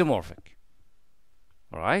isomorphic.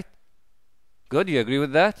 Alright? Good, you agree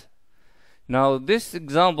with that? Now this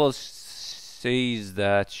example says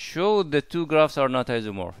that show the two graphs are not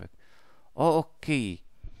isomorphic. Oh, okay.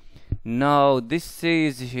 Now this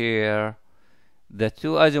says here the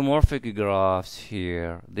two isomorphic graphs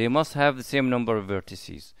here, they must have the same number of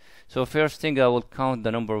vertices. So first thing, I will count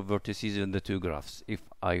the number of vertices in the two graphs. If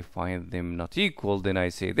I find them not equal, then I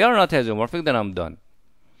say they are not isomorphic, then I'm done.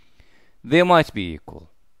 They might be equal,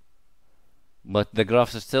 but the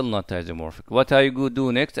graphs are still not isomorphic. What I go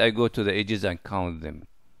do next, I go to the edges and count them.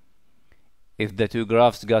 If the two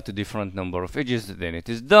graphs got a different number of edges, then it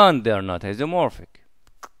is done. They are not isomorphic.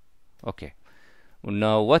 Okay.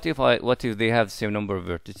 Now what if they have the same number of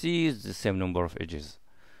vertices, the same number of edges?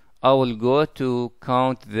 I will go to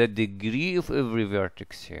count the degree of every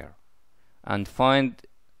vertex here and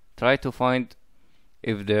try to find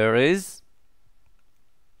if there is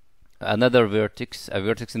another vertex, a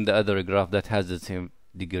vertex in the other graph that has the same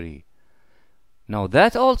degree. Now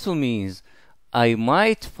that also means I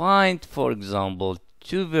might find, for example,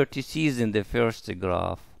 two vertices in the first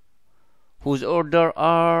graph whose order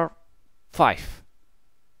are 5.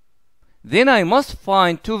 Then I must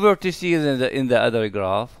find two vertices in the other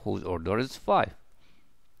graph whose order is 5.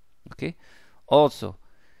 Okay. Also,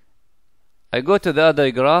 I go to the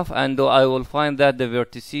other graph and I will find that the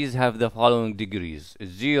vertices have the following degrees: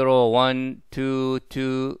 0, 1, 2,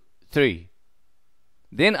 2, 3.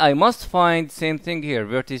 Then I must find same thing here,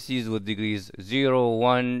 vertices with degrees 0,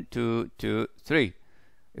 1, 2, 2, 3.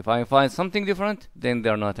 If I find something different, then they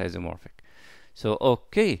are not isomorphic. So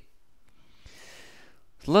okay.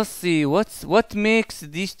 Let's see what makes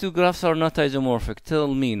these two graphs are not isomorphic.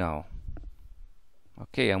 Tell me now.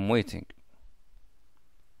 Okay, I'm waiting.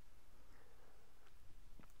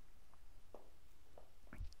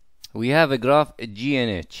 We have a graph G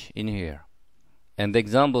and H in here, and the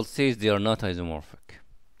example says they are not isomorphic.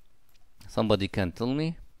 Somebody can tell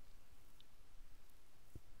me?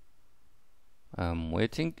 I'm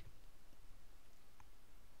waiting.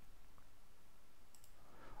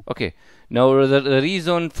 Okay, now the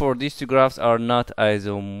reason for these two graphs are not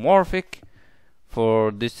isomorphic,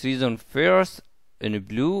 for this reason: first, in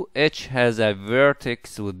blue, H has a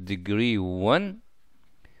vertex with degree 1,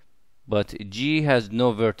 but G has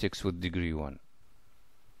no vertex with degree 1.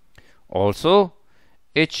 Also,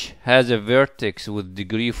 H has a vertex with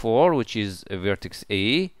degree 4, which is a vertex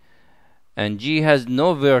A, and G has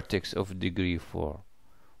no vertex of degree 4.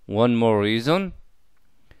 One more reason: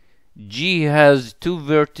 G has two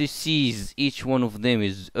vertices, each one of them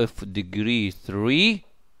is of degree 3,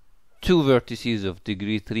 two vertices of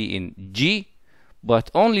degree 3 in G, but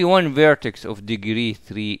only one vertex of degree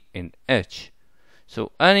 3 in H.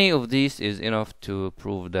 So any of these is enough to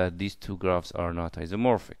prove that these two graphs are not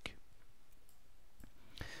isomorphic.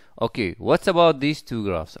 Okay, what's about these two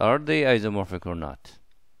graphs? Are they isomorphic or not?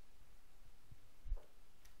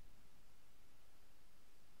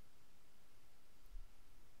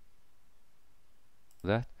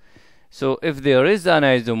 So if there is an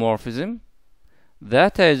isomorphism,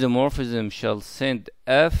 that isomorphism shall send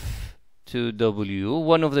F to W,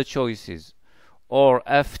 one of the choices, or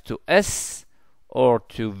F to S, or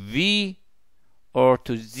to V, or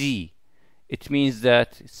to Z. It means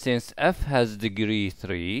that since F has degree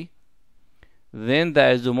 3, then the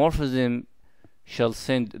isomorphism shall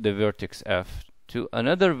send the vertex F to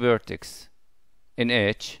another vertex in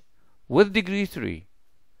H with degree 3.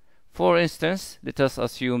 For instance, let us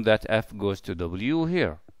assume that F goes to W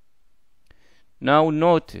here. Now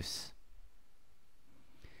notice,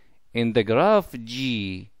 in the graph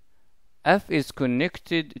G, F is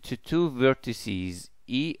connected to two vertices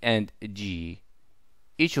E and G.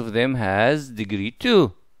 Each of them has degree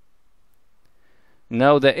 2.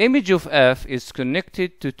 Now the image of F is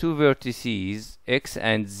connected to two vertices X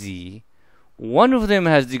and Z. One of them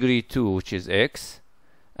has degree 2, which is X,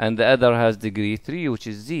 and the other has degree 3, which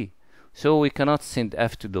is Z. So we cannot send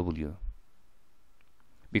F to W,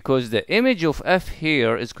 because the image of F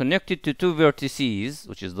here is connected to two vertices,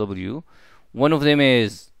 which is W. One of them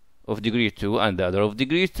is of degree 2 and the other of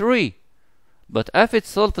degree 3. But F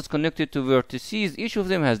itself is connected to vertices, each of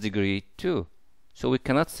them has degree 2. So we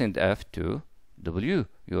cannot send F to W.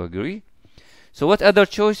 You agree? So what other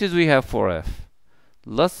choices we have for F?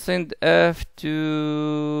 Let's send F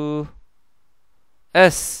to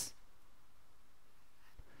S.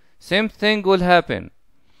 Same thing will happen.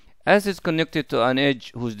 S is connected to an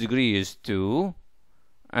edge whose degree is 2,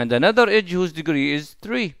 and another edge whose degree is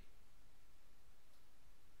 3.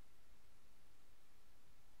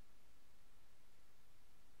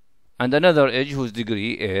 And another edge whose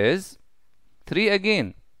degree is 3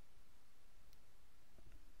 again.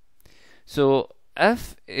 So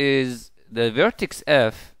the vertex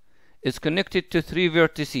F is connected to 3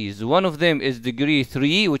 vertices. One of them is degree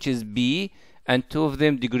 3, which is B, and two of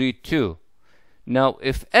them degree 2. Now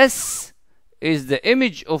if S is the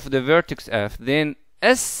image of the vertex F, then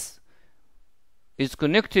S is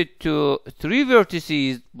connected to 3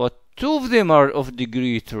 vertices, but two of them are of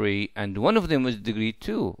degree 3 and one of them is degree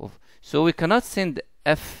 2. So we cannot send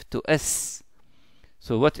F to S.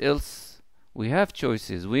 So what else? We have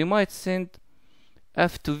choices. We might send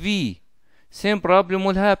F to V. Same problem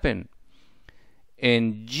will happen.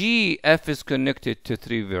 In G, F is connected to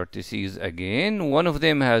 3 vertices again. One of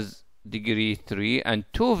them has degree 3 and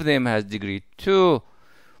two of them has degree 2.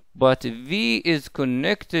 But V is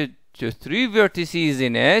connected to 3 vertices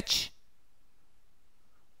in H.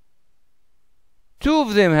 Two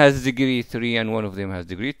of them has degree 3 and one of them has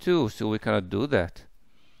degree 2. So we cannot do that.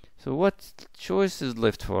 So what choice is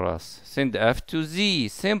left for us? Send F to Z.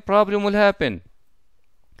 Same problem will happen.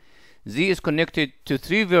 Z is connected to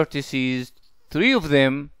 3 vertices. Two of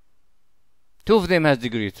them has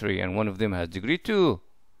degree 3 and one of them has degree 2.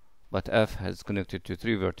 But F has connected to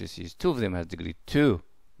 3 vertices. Two of them has degree 2.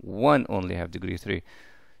 One only have degree 3.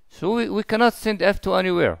 So we cannot send F to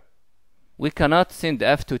anywhere. We cannot send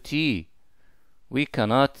F to T. We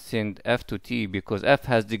cannot send F to T because F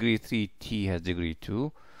has degree 3, T has degree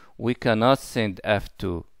 2. We cannot send F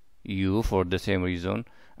to U for the same reason.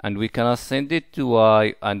 And we cannot send it to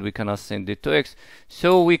Y, and we cannot send it to X.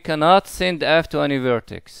 So we cannot send F to any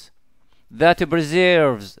vertex. That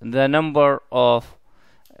preserves the number of,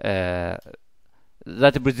 that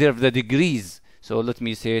preserves the degrees. So let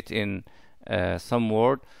me say it in some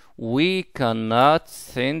word. We cannot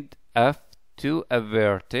send f to a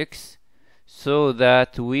vertex so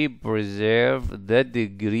that we preserve the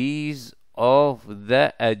degrees of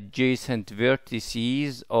the adjacent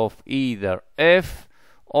vertices of either f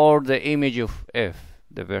or the image of f,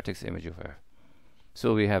 the vertex image of f.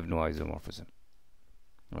 So we have no isomorphism.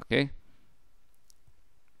 Okay?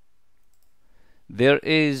 There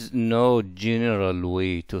is no general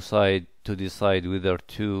way to decide whether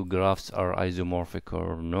two graphs are isomorphic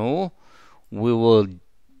or no. We will,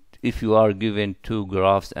 if you are given two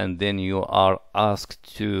graphs and then you are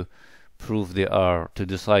asked to prove they are, to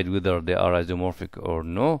decide whether they are isomorphic or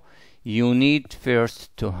no, you need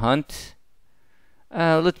first to hunt.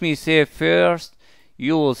 Let me say first,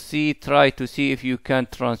 you will try to see if you can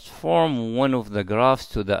transform one of the graphs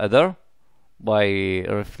to the other by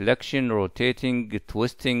reflection, rotating,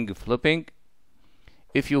 twisting, flipping.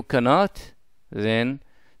 If you cannot, then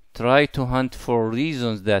try to hunt for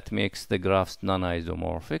reasons that makes the graphs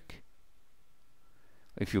non-isomorphic.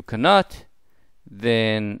 If you cannot,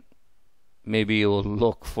 then maybe you will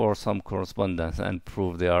look for some correspondence and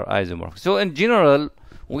prove they are isomorphic. So in general,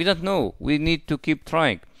 we don't know. We need to keep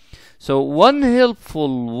trying. So one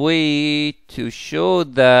helpful way to show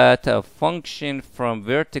that a function from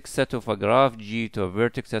vertex set of a graph G to a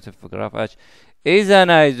vertex set of a graph H is an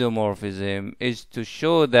isomorphism is to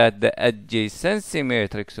show that the adjacency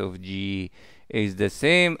matrix of G is the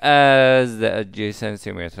same as the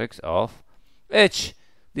adjacency matrix of H.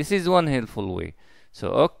 This is one helpful way. So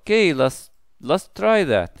okay, let's try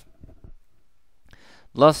that.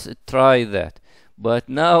 Let's try that. But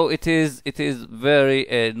now it is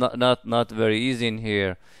very not very easy in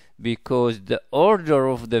here, because the order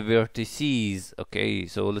of the vertices. Okay,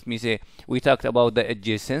 so let me say we talked about the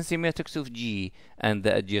adjacency matrix of G and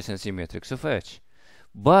the adjacency matrix of H,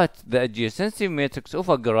 but the adjacency matrix of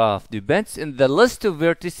a graph depends on the list of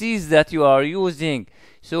vertices that you are using.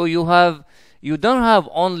 So you don't have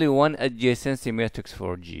only one adjacency matrix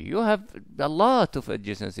for G. You have a lot of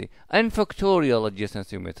adjacency, n factorial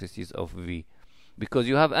adjacency matrices of V, because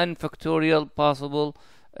you have n factorial possible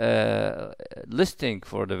listing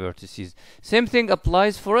for the vertices. Same thing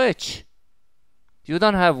applies for H. You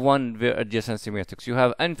don't have one adjacency matrix. You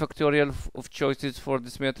have n factorial of choices for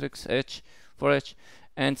this matrix H, for H,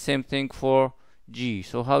 and same thing for G.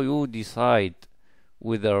 So how you decide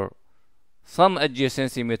whether some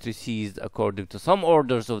adjacency matrices according to some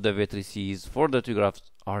orders of the vertices for the two graphs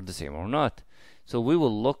are the same or not? So we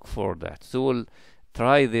will look for that. So we'll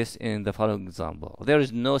try this in the following example. There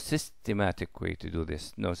is no systematic way to do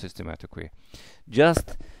this. No systematic way.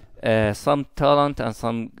 Just some talent and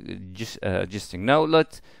some gisting. Now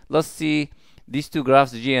let's see these two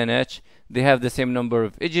graphs, G and H. They have the same number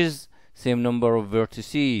of edges, same number of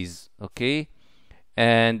vertices. Okay,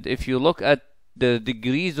 and if you look at the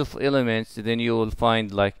degrees of elements, then you will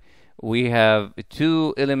find like we have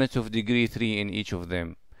two elements of degree 3 in each of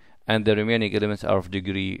them, and the remaining elements are of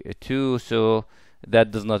degree 2. So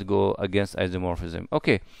that does not go against isomorphism.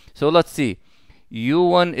 Okay, so let's see.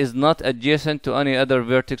 U1 is not adjacent to any other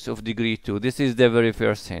vertex of degree 2. This is the very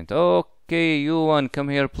first hint. Okay, U1, come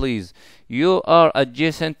here please. You are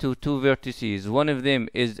adjacent to two vertices. One of them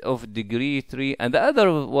is of degree 3 and the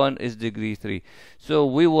other one is degree 3. So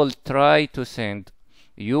we will try to send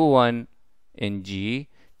U1 in G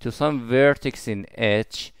to some vertex in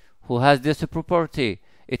H who has this property.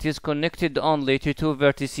 It is connected only to two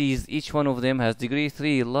vertices. Each one of them has degree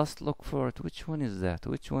 3. Let's look for it. Which one is that?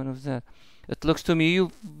 Which one is that? It looks to me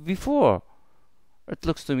before. It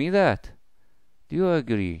looks to me that. Do you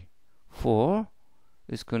agree? 4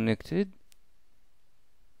 is connected.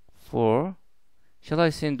 4. Shall I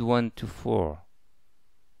send 1 to 4?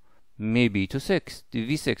 Maybe to 6, to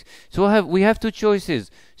V6. So we have two choices.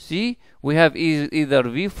 See, we have either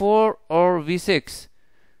V4 or V6.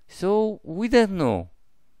 So we don't know.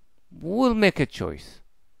 We'll make a choice.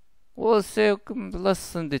 We'll say, let's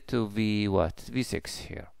send it to V6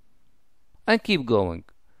 here, and keep going.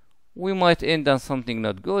 We might end on something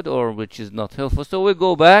not good or which is not helpful. So we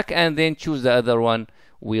go back and then choose the other one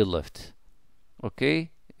we left.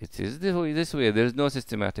 Okay, it is this way. There is no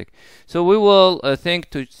systematic. So we will think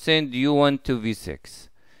to send U1 to V6.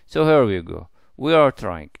 So here we go. We are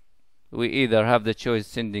trying. We either have the choice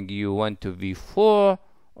sending U1 to V4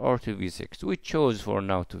 or to V6. We chose for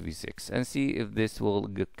now to V6 and see if this will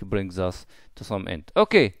brings us to some end.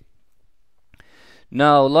 Okay.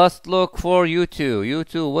 Now let's look for U2.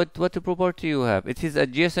 U2, what property you have? It is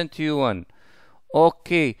adjacent to U1.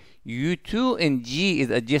 Okay, U2 in G is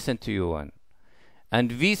adjacent to U1, and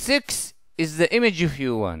V6 is the image of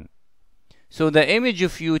U1. So the image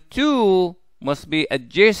of U2 must be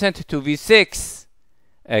adjacent to V6.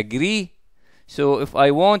 Agree? So if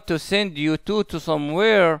I want to send U2 to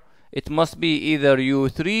somewhere, it must be either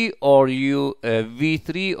U3 or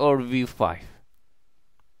V3 or V5.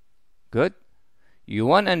 Good?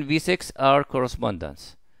 U1 and V6 are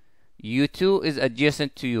correspondence. U2 is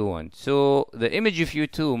adjacent to U1. So the image of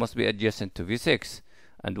U2 must be adjacent to V6.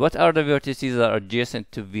 And what are the vertices that are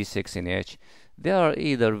adjacent to V6 in H? They are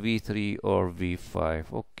either V3 or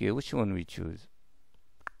V5. Okay, which one we choose?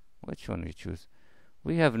 Which one we choose?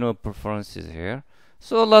 We have no preferences here.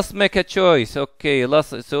 So let's make a choice. Okay,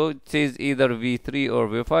 so it says either V3 or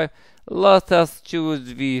V5. Let us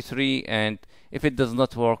choose V3, and if it does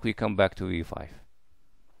not work, we come back to V5.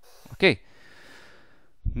 Okay.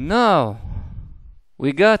 Now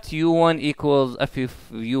we got U1 equals f if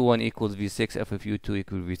U1 equals V6, f if U2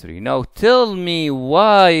 equals V3. Now tell me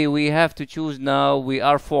why we have to choose now. We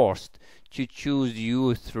are forced to choose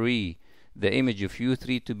U3, the image of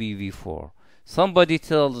U3 to be V4. Somebody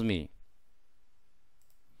tells me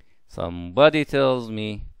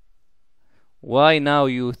why now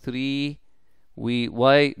U3,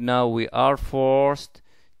 why now we are forced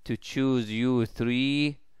to choose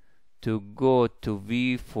U3 to go to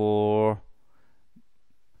V4.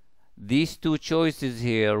 These two choices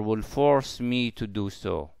here will force me to do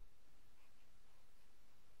so.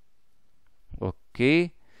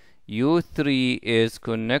 Okay, U3 is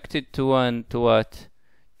connected to what?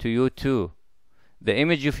 To U2. The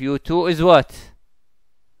image of U2 is what?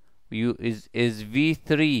 Is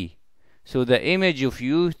V3. So the image of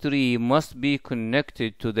U3 must be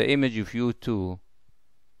connected to the image of U2.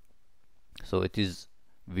 So it is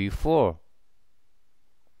V4.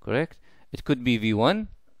 Correct? It could be V1.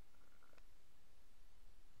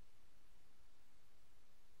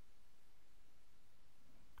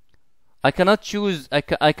 I cannot choose,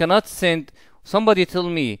 I cannot send, somebody tell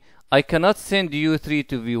me, I cannot send U3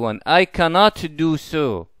 to V1. I cannot do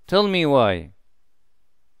so. Tell me why.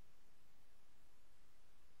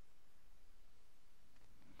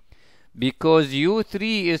 Because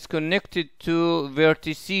U3 is connected to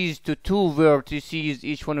vertices, to two vertices,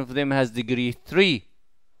 each one of them has degree 3.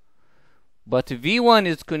 But V1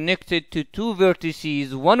 is connected to two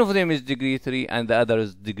vertices, one of them is degree 3 and the other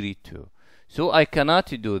is degree 2. So I cannot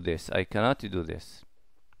do this. I cannot do this.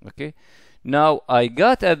 Okay. Now I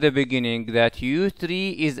got at the beginning that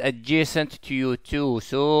U3 is adjacent to U2.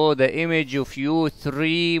 So the image of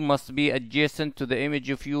U3 must be adjacent to the image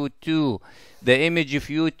of U2. The image of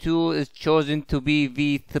U2 is chosen to be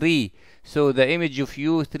V3. So the image of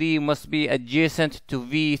U3 must be adjacent to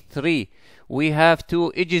V3. We have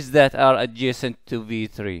two edges that are adjacent to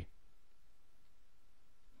V3.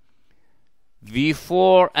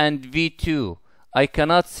 V4 and V2. I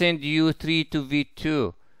cannot send U3 to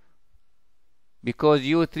V2 because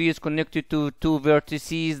U3 is connected to two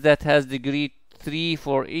vertices that has degree 3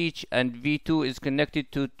 for each, and V2 is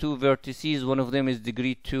connected to two vertices. One of them is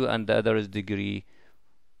degree 2 and the other is degree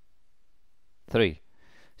 3.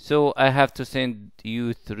 So I have to send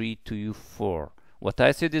U3 to U4. What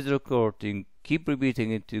I said is recording. Keep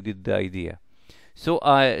repeating it to get the idea. So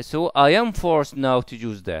I am forced now to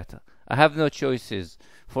choose that. I have no choices.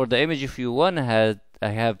 For the image of U1, I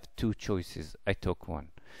have two choices. I took one.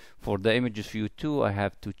 For the image of U2, I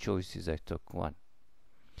have two choices. I took one.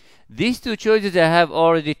 These two choices I have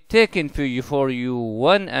already taken for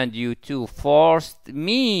U1 and U2 forced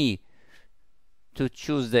me to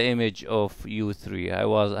choose the image of U3.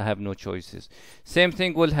 I have no choices. Same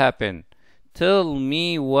thing will happen. Tell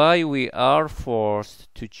me why we are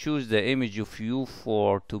forced to choose the image of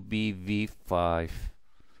U4 to be V5.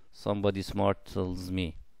 Somebody smart tells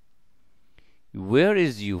me. Where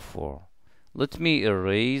is U4? Let me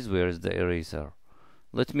erase. Where is the eraser?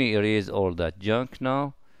 Let me erase all that junk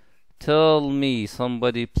now. Tell me,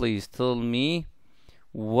 somebody please tell me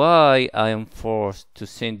why I am forced to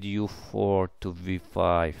send U4 to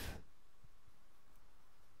V5.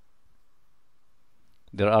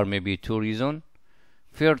 There are maybe two reasons.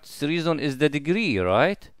 First reason is the degree,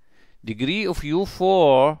 right? Degree of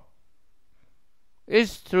U4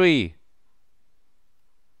 is 3.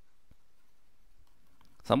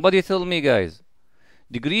 Somebody tell me, guys.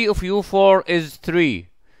 Degree of U4 is 3.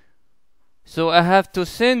 So I have to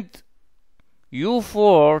send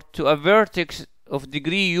U4 to a vertex of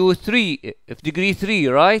degree U3, of degree 3,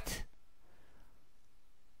 right?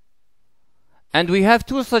 And we have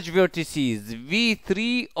two such vertices,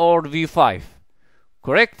 V3 or V5,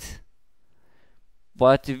 correct?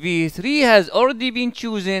 But V3 has already been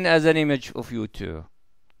chosen as an image of U2.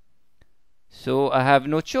 So I have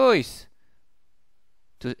no choice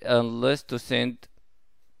unless to send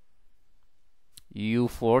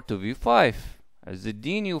U4 to V5. As the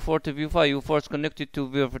Dean U4 to V5, U4 is connected to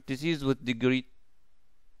vertices with degree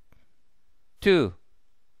 2.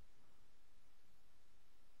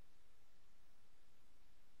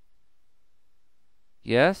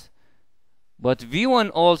 Yes? But V1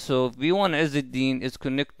 also, V1 as the Dean is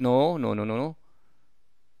no.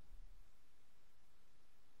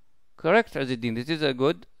 Correct, as the Dean. This is a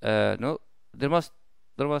good, no, there must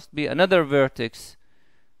be another vertex.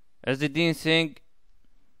 As the Dean saying,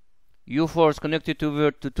 U4 is connected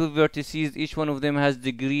to two vertices, each one of them has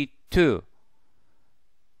degree 2.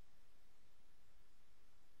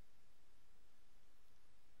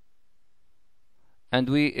 And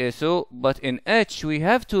but in H we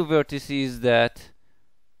have two vertices that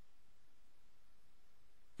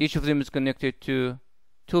each of them is connected to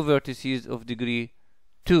two vertices of degree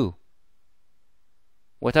 2.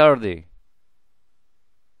 What are they?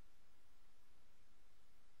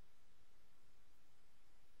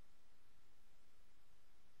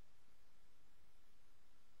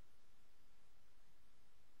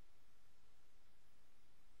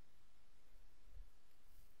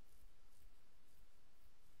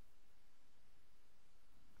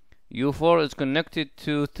 U4 is connected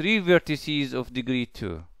to 3 vertices of degree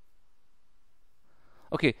 2.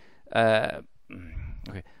 Okay.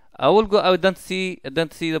 Okay. I don't see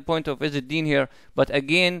the point of is it Dean here, but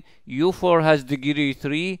again, U4 has degree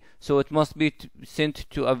 3, so it must be sent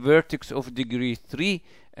to a vertex of degree 3,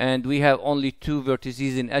 and we have only 2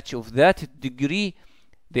 vertices in H of that degree.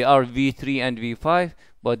 They are V3 and V5,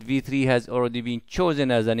 but V3 has already been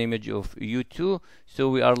chosen as an image of U2, so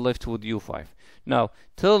we are left with U5. Now,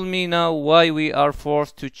 tell me now why we are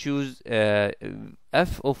forced to choose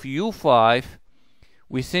F of U5.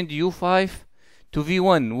 We send U5 to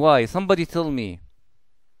V1. Why? Somebody tell me.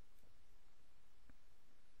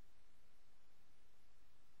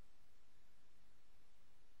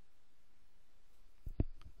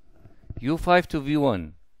 U5 to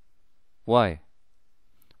V1. Why?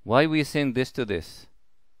 Why we send this to this?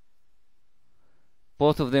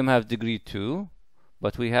 Both of them have degree 2.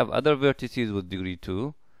 But we have other vertices with degree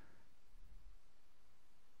 2.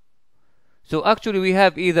 So actually we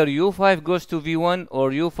have either U5 goes to V1 or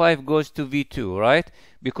U5 goes to V2, right?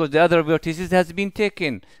 Because the other vertices has been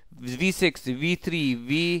taken. V6,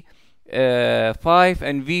 V3, V5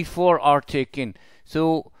 and V4 are taken.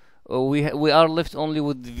 So we are left only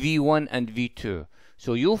with V1 and V2.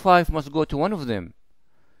 So U5 must go to one of them.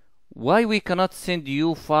 Why we cannot send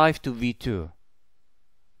U5 to V2?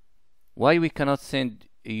 Why we cannot send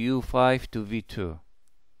U5 to V2?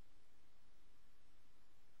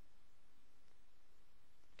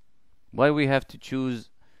 Why we have to choose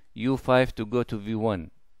U5 to go to V1?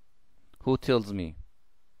 Who tells me?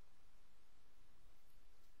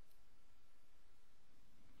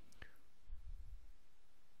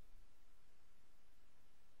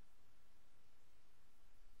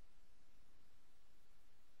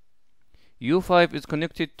 U5 is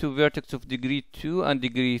connected to vertex of degree 2 and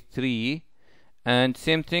degree 3, and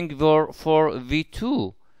same thing for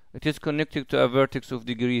V2. It is connected to a vertex of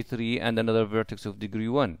degree 3 and another vertex of degree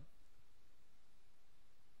 1.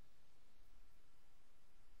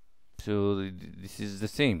 So this is the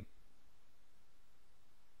same.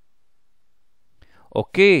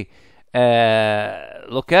 Okay,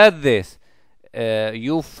 look at this.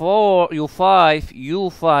 U5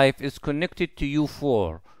 is connected to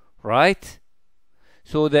U4, right?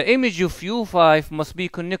 So the image of U5 must be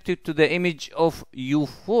connected to the image of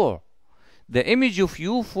U4. The image of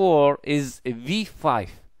U4 is V5.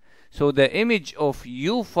 So the image of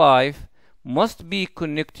U5 must be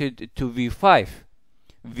connected to V5.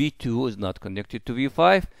 V2 is not connected to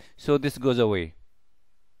V5, so this goes away.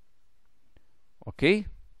 Okay?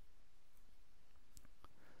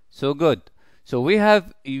 So good. So we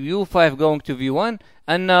have U5 going to V1,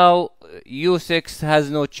 and now U6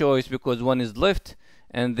 has no choice because 1 is left,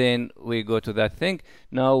 and then we go to that thing.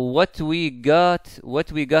 Now what we got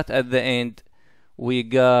at the end, we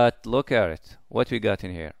got, look at it, what we got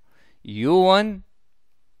in here. U1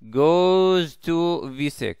 goes to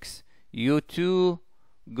V6, U2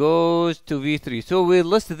 goes to V3. So we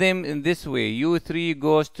list them in this way. U3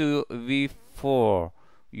 goes to V4,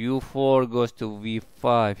 U4 goes to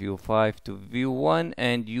V5, U5 to V1,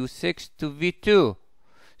 and U6 to V2.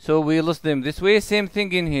 So we list them this way. Same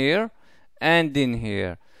thing in here and in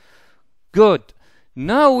here. Good.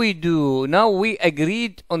 Now we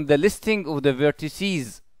agreed on the listing of the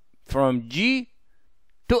vertices from G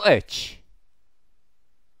to H.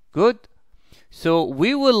 Good. So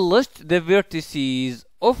we will list the vertices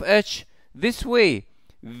of H this way.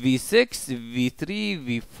 V6,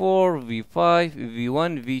 V3, V4, V5,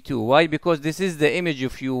 V1, V2. Why? Because this is the image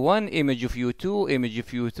of U1, image of U2, image of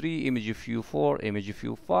U3, image of U4, image of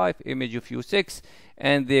U5, image of U6,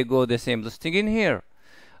 and they go the same listing in here.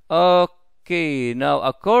 Okay, now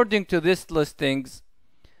according to this listing,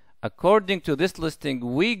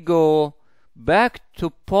 we go back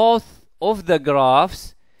to both of the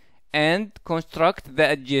graphs and construct the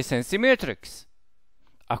adjacency matrix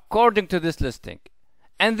according to this listing.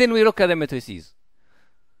 And then we look at the matrices.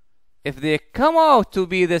 If they come out to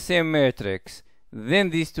be the same matrix,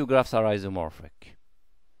 then these two graphs are isomorphic.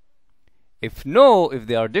 If no, if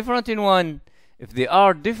they are different in one,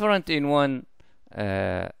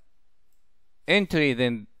 entry,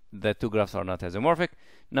 then the two graphs are not isomorphic.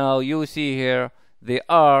 Now you see here,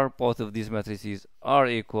 both of these matrices are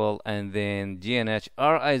equal, and then G and H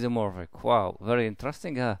are isomorphic. Wow, very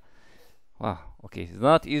interesting, huh? Wow, okay, it's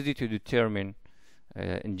not easy to determine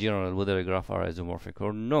in general whether a graph are isomorphic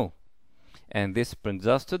or no. And this brings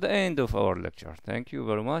us to the end of our lecture. Thank you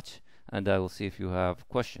very much, and I will see if you have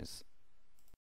questions.